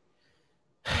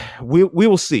we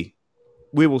will see.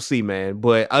 We will see, man.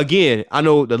 But again, I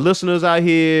know the listeners out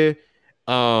here,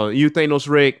 you Thanos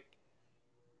Rick,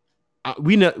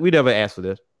 we never asked for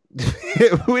this.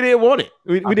 We didn't want it.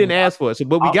 We didn't ask for it. So,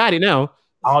 but we got it now.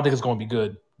 I don't think it's going to be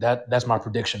good. That's my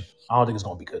prediction. I don't think it's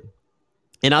going to be good.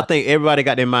 And I think everybody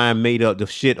got their mind made up to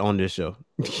shit on this show.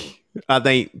 I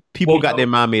think people got their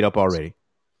mind made up already.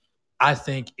 I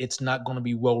think it's not going to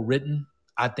be well written.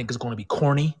 I think it's going to be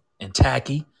corny and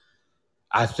tacky.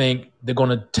 I think they're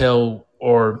going to tell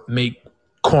or make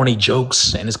corny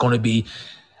jokes, and it's going to be.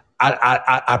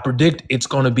 I predict it's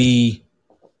going to be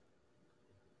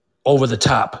over the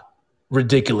top,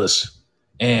 ridiculous,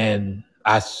 and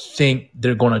I think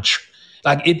they're going to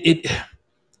like it.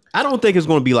 I don't think it's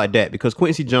going to be like that because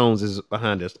Quincy Jones is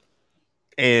behind us,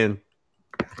 and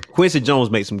Quincy Jones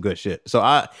makes some good shit. So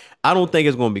I don't think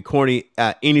it's going to be corny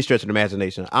at any stretch of the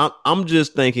imagination. I'm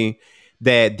just thinking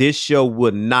that this show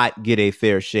would not get a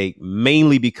fair shake,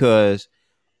 mainly because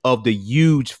of the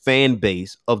huge fan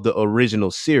base of the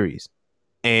original series,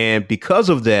 and because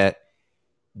of that,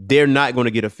 they're not going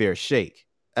to get a fair shake.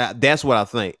 That's what I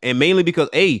think. And mainly because,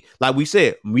 like we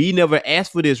said, we never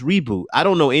asked for this reboot. I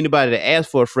don't know anybody that asked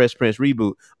for a Fresh Prince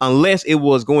reboot unless it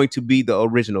was going to be the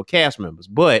original cast members.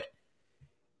 But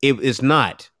it's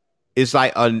not. It's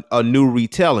like a new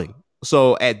retelling.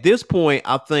 So at this point,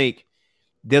 I think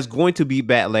there's going to be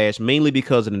backlash mainly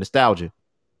because of the nostalgia.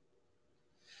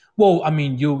 Well, I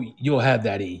mean, you'll have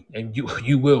that, and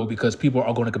you will, because people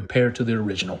are going to compare to the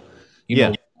original. You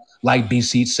know, like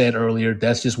BC said earlier,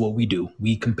 that's just what we do.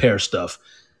 We compare stuff.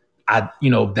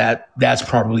 That's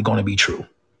probably going to be true.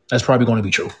 That's probably going to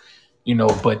be true.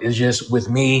 But it's just with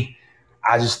me,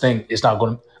 I just think it's not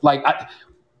going to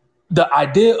the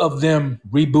idea of them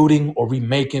rebooting or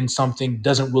remaking something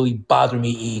doesn't really bother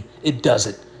me. It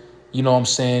doesn't. You know what I'm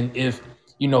saying? If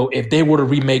they were to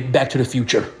remake Back to the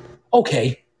Future,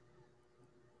 okay.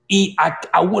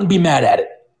 I wouldn't be mad at it.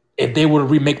 If they were to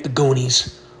remake The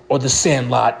Goonies or The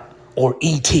Sandlot or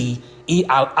E.T.,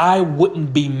 I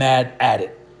wouldn't be mad at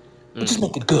it. But just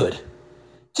make it good.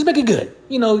 Just make it good.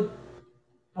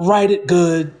 Write it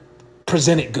good,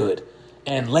 present it good.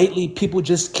 And lately, people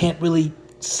just can't really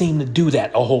seem to do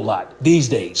that a whole lot these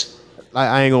days.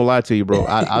 I ain't gonna lie to you, bro.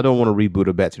 I don't want to reboot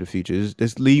a Back to the Future.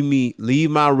 Just leave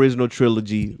my original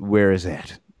trilogy where it's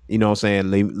at. You know what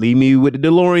I'm saying? Leave me with the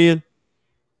DeLorean.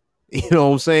 You know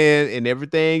what I'm saying? And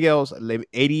everything else,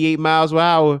 88 miles per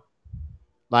hour,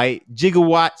 like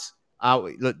gigawatts.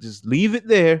 Just leave it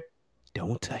there.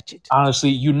 Don't touch it.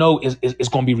 Honestly, it's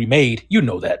going to be remade. You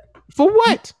know that. For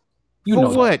what?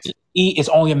 For what? It's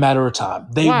only a matter of time.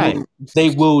 They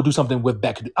will do something with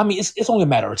Back. I mean, it's only a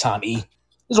matter of time.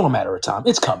 It's only a matter of time.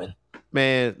 It's coming.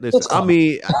 Man, listen. I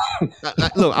mean,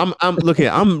 look.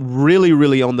 I'm really,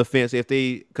 really on the fence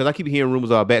because I keep hearing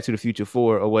rumors about Back to the Future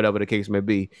 4 or whatever the case may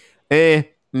be. I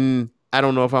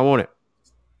don't know if I want it.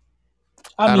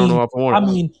 I don't know if I want it.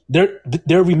 I mean,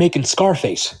 they're remaking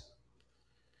Scarface.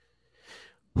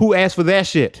 Who asked for that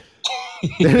shit?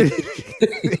 You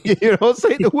know what I'm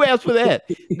saying? Who asked for that?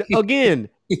 Again,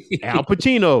 Al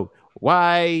Pacino.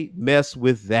 Why mess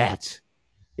with that?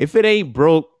 If it ain't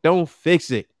broke, don't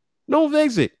fix it. Don't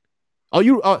fix it.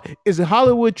 Is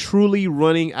Hollywood truly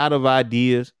running out of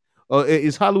ideas? Or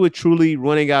is Hollywood truly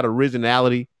running out of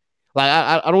originality? Like,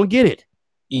 I don't get it.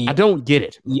 I don't get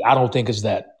it. I don't think it's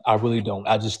that. I really don't.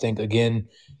 I just think, again,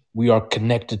 we are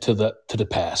connected to the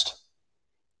past.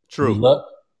 True.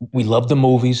 We love the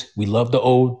movies. We love the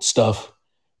old stuff.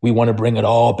 We want to bring it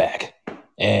all back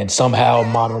and somehow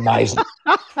modernize it.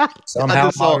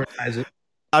 Modernize it.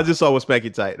 I just saw what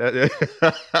Spanky Tight.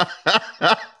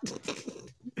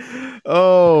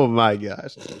 Oh my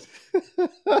gosh.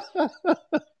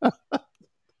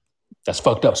 That's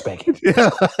fucked up, Spanky.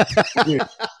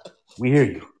 We hear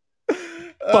you.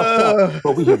 Fucked up,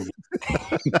 but we hear you.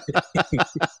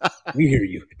 We hear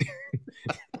you.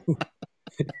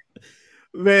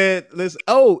 Man, listen.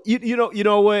 Oh, you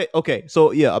know what? Okay,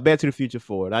 so yeah, a Back to the Future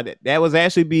 4. That was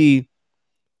actually be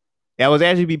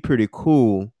pretty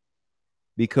cool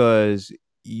because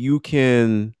you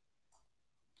can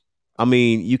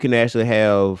actually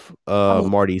have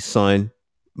Marty's son.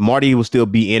 Marty will still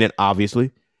be in it,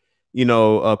 obviously.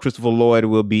 Christopher Lloyd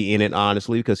will be in it,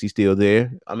 honestly, because he's still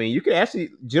there. I mean, you can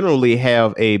actually generally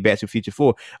have a Back to the Future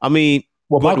 4. I mean,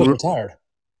 Michael's retired.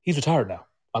 He's retired now.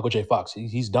 Michael J. Fox.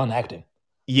 He's done acting.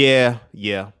 Yeah.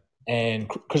 And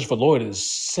Christopher Lloyd is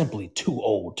simply too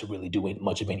old to really do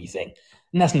much of anything.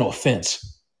 And that's no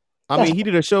offense. I mean, he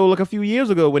did a show like a few years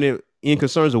ago when it in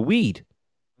concerns of weed.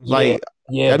 He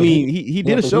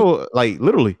did a show like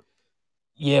literally.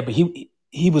 Yeah, but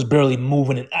he was barely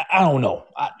moving, and I don't know.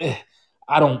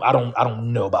 I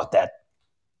don't know about that.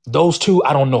 Those two,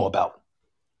 I don't know about.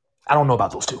 I don't know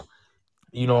about those two.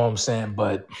 You know what I'm saying?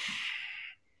 But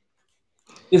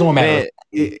it don't matter.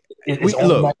 Man, It's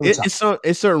only a matter of time.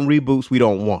 it's certain reboots we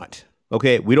don't want.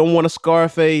 Okay, we don't want a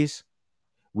Scarface.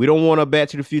 We don't want a Back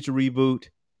to the Future reboot.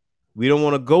 We don't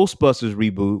want a Ghostbusters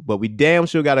reboot, but we damn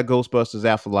sure got a Ghostbusters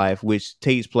Afterlife, which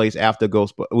takes place after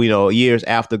years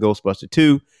after Ghostbusters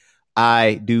 2.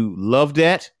 I do love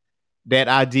that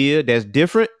idea. That's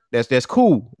different. That's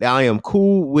cool. I am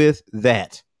cool with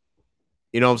that.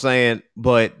 You know what I'm saying?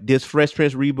 But this Fresh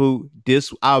Prince reboot,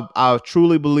 I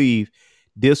truly believe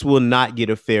this will not get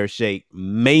a fair shake,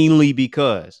 mainly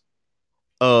because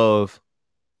of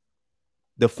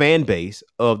the fan base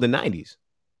of the 90s.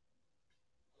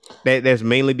 That's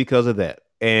mainly because of that.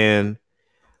 And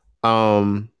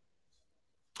I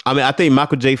think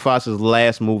Michael J. Fox's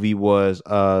last movie was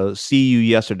See You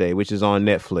Yesterday, which is on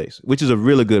Netflix, which is a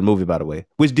really good movie, by the way,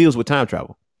 which deals with time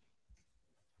travel.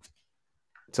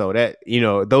 So that,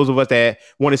 those of us that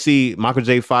want to see Michael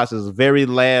J. Fox's very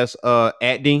last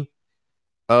acting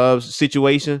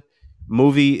situation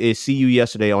movie is See You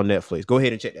Yesterday on Netflix. Go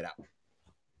ahead and check that out.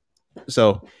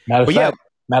 So, matter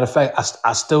of fact,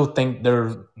 I still think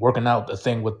they're working out the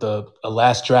thing with the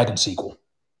Last Dragon sequel.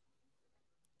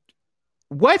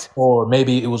 What? Or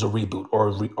maybe it was a reboot or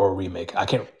a remake. I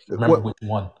can't remember which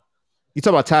one. You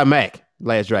talking about Ty Mack,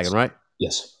 Last Dragon, right?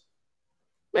 Yes.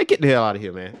 Man, get the hell out of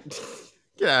here, man.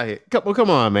 Get out of here. Come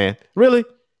on, man. Really?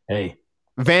 Hey.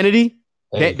 Vanity?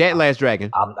 Hey, that Last Dragon.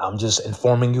 I'm just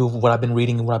informing you of what I've been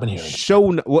reading and what I've been hearing.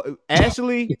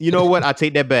 Actually, you know what? I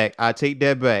take that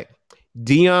back.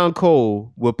 Dion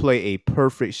Cole will play a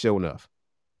perfect Sho'nuff.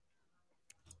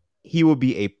 He will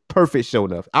be a perfect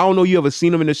Sho'nuff. I don't know you ever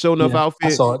seen him in the Sho'nuff outfit. I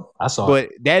saw it. But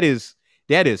that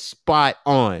is spot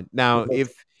on. Now,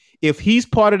 if he's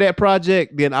part of that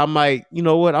project, then I might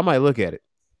look at it.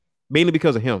 Mainly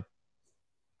because of him.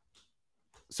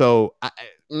 So I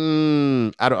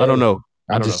don't know.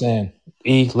 I'm just saying,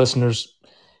 listeners,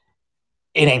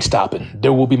 it ain't stopping.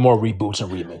 There will be more reboots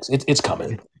and remakes. It's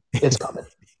coming. It's coming.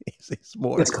 It's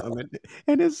more coming.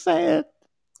 And it's sad.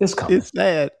 It's coming. It's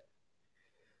sad.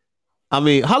 I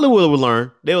mean, Hollywood will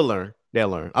learn. They'll learn.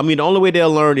 I mean, the only way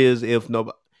they'll learn is if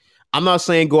nobody. I'm not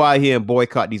saying go out here and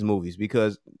boycott these movies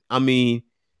because, I mean,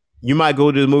 you might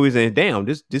go to the movies and damn,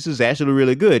 this is actually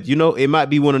really good. It might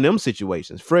be one of them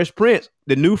situations. Fresh Prince,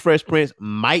 the new Fresh Prince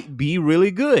might be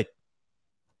really good.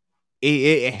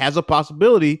 It has a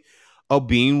possibility of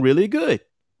being really good.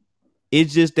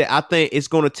 It's just that I think it's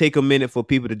going to take a minute for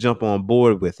people to jump on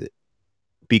board with it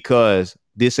because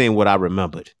this ain't what I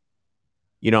remembered.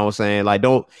 You know what I'm saying? Like,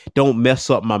 don't mess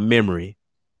up my memory.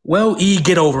 Well,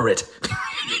 get over it.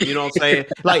 You know what I'm saying?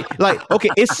 Like, okay,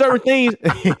 it's certain things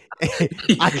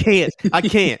I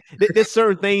can't. There's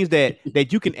certain things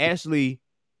that you can actually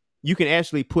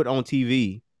put on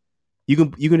TV. You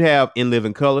can have In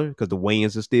Living Color because the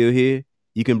Wayans are still here.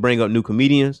 You can bring up new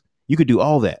comedians. You could do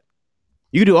all that.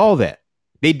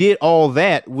 They did all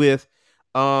that with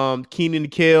Keenan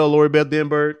and Kel, Lori Beth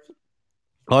Denberg,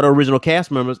 all the original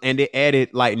cast members, and they added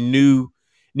like new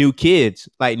kids,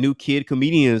 like new kid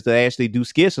comedians that actually do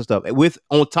skits and stuff, with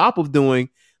on top of doing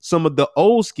some of the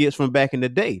old skits from back in the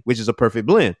day, which is a perfect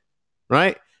blend,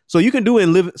 right? So you can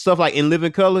do stuff like In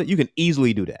Living Color. You can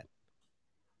easily do that.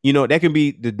 That can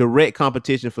be the direct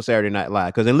competition for Saturday Night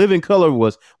Live because In Living Color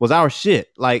was our shit.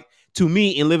 Like, to me,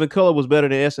 In Living Color was better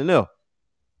than SNL.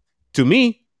 To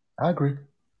me, I agree.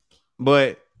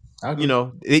 But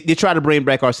they try to bring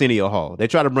back Arsenio Hall. They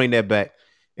try to bring that back,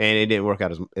 and it didn't work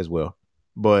out as well.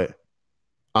 But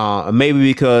maybe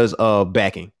because of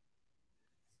backing.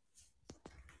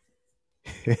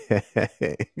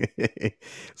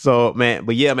 So, man,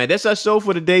 but yeah, man, that's our show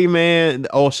for the day, man,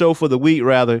 or show for the week,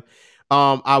 rather.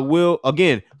 I will,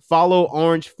 again, follow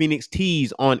Orange Phoenix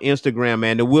Tees on Instagram,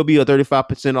 man. There will be a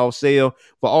 35% off sale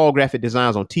for all graphic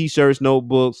designs on t-shirts,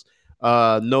 notebooks,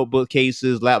 notebook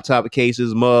cases, laptop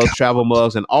cases, mugs, travel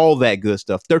mugs, and all that good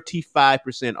stuff.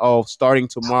 35% off starting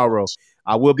tomorrow.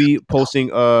 I will be posting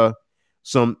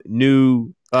some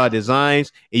new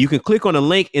designs, and you can click on the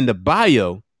link in the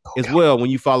bio as well when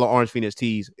you follow Orange Phoenix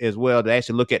Tees as well to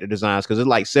actually look at the designs, because it's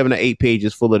like 7 or 8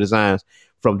 pages full of designs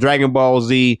from Dragon Ball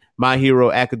Z, My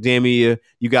Hero Academia.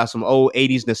 You got some old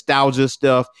 80s nostalgia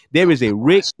stuff. There is a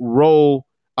Rick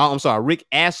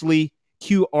Astley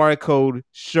QR code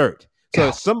shirt. So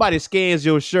if somebody scans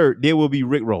your shirt, there will be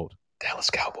Rick rolled. Dallas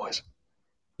Cowboys.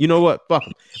 You know what? Fuck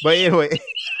them. But anyway.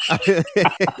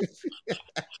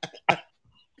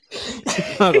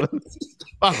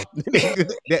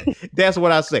 That's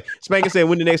what I say. Spanker said,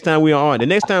 when the next time we are on? The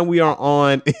next time we are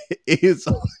on is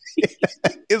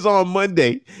It's on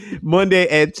Monday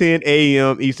at 10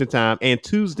 a.m. Eastern time, and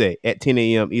Tuesday at 10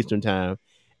 a.m. Eastern time,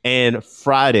 and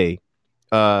Friday,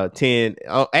 10.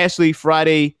 Actually,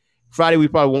 Friday we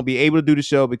probably won't be able to do the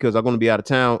show because I'm going to be out of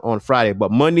town on Friday.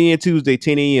 But Monday and Tuesday,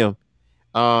 10 a.m.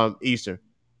 Eastern.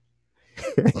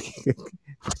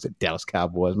 What's the Dallas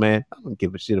Cowboys, man? I don't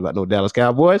give a shit about no Dallas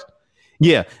Cowboys.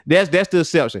 Yeah, that's the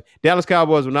exception. Dallas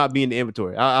Cowboys will not be in the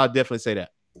inventory. I'll definitely say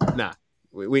that. Nah,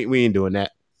 we ain't doing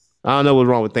that. I don't know what's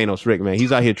wrong with Thanos Rick, man.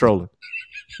 He's out here trolling.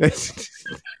 I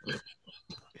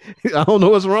don't know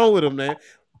what's wrong with him, man.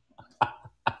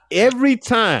 Every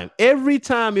time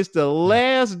it's the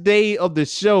last day of the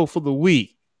show for the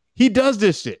week, he does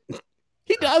this shit.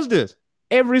 He does this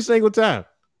every single time.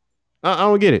 I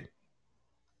don't get it.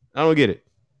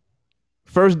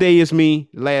 First day is me.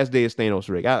 Last day is Thanos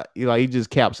Rick. He just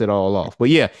caps it all off. But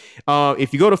yeah,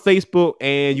 if you go to Facebook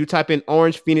and you type in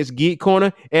Orange Phoenix Geek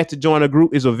Corner, ask to join a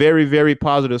group. It's a very, very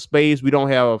positive space. We don't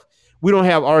have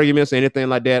arguments or anything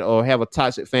like that, or have a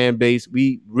toxic fan base.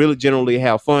 We really generally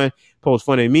have fun, post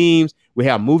funny memes. We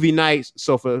have movie nights.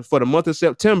 So for the month of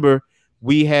September,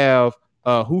 we have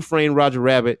Who Framed Roger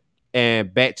Rabbit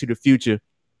and Back to the Future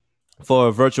for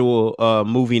a virtual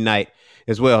movie night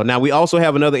as well. Now, we also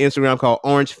have another Instagram called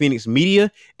Orange Phoenix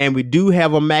Media, and we do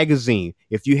have a magazine.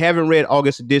 If you haven't read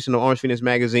August edition of Orange Phoenix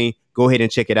Magazine, go ahead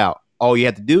and check it out. All you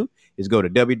have to do is go to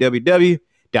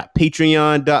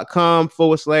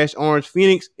www.patreon.com/Orange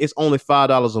Phoenix. It's only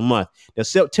 $5 a month. The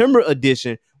September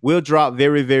edition will drop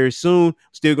very, very soon.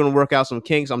 Still going to work out some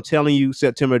kinks. I'm telling you,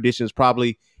 September edition is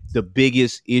probably the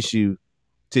biggest issue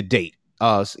to date.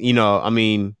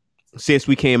 Since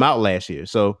we came out last year.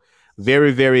 So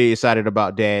very, very excited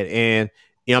about that. And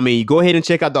go ahead and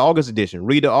check out the August edition.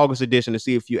 Read the August edition to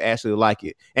see if you actually like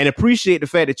it. And appreciate the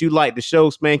fact that you like the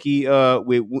show, Spanky,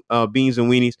 with Beans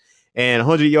and Weenies, and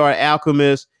 100-Yard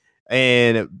Alchemist,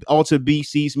 and Alta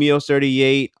BC's Meal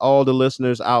 38, all the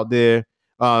listeners out there,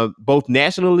 both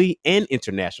nationally and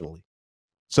internationally.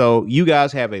 So you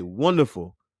guys have a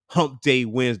wonderful Hump Day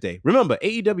Wednesday. Remember,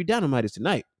 AEW Dynamite is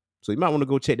tonight, so you might want to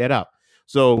go check that out.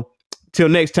 So till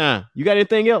next time, you got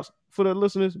anything else for the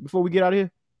listeners before we get out of here?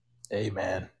 Hey,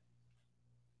 man.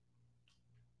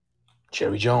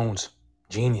 Jerry Jones,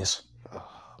 genius. Oh,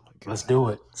 let's do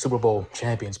it. Super Bowl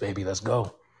champions, baby. Let's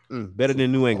go. Better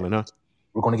than New England, huh?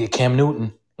 We're going to get Cam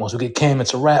Newton. Once we get Cam,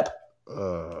 it's a wrap.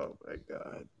 Oh, my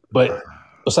God. But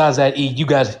besides that, E, you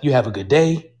guys, you have a good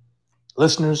day.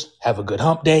 Listeners, have a good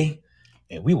hump day.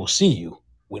 And we will see you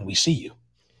when we see you.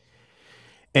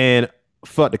 And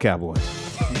fuck the Cowboys.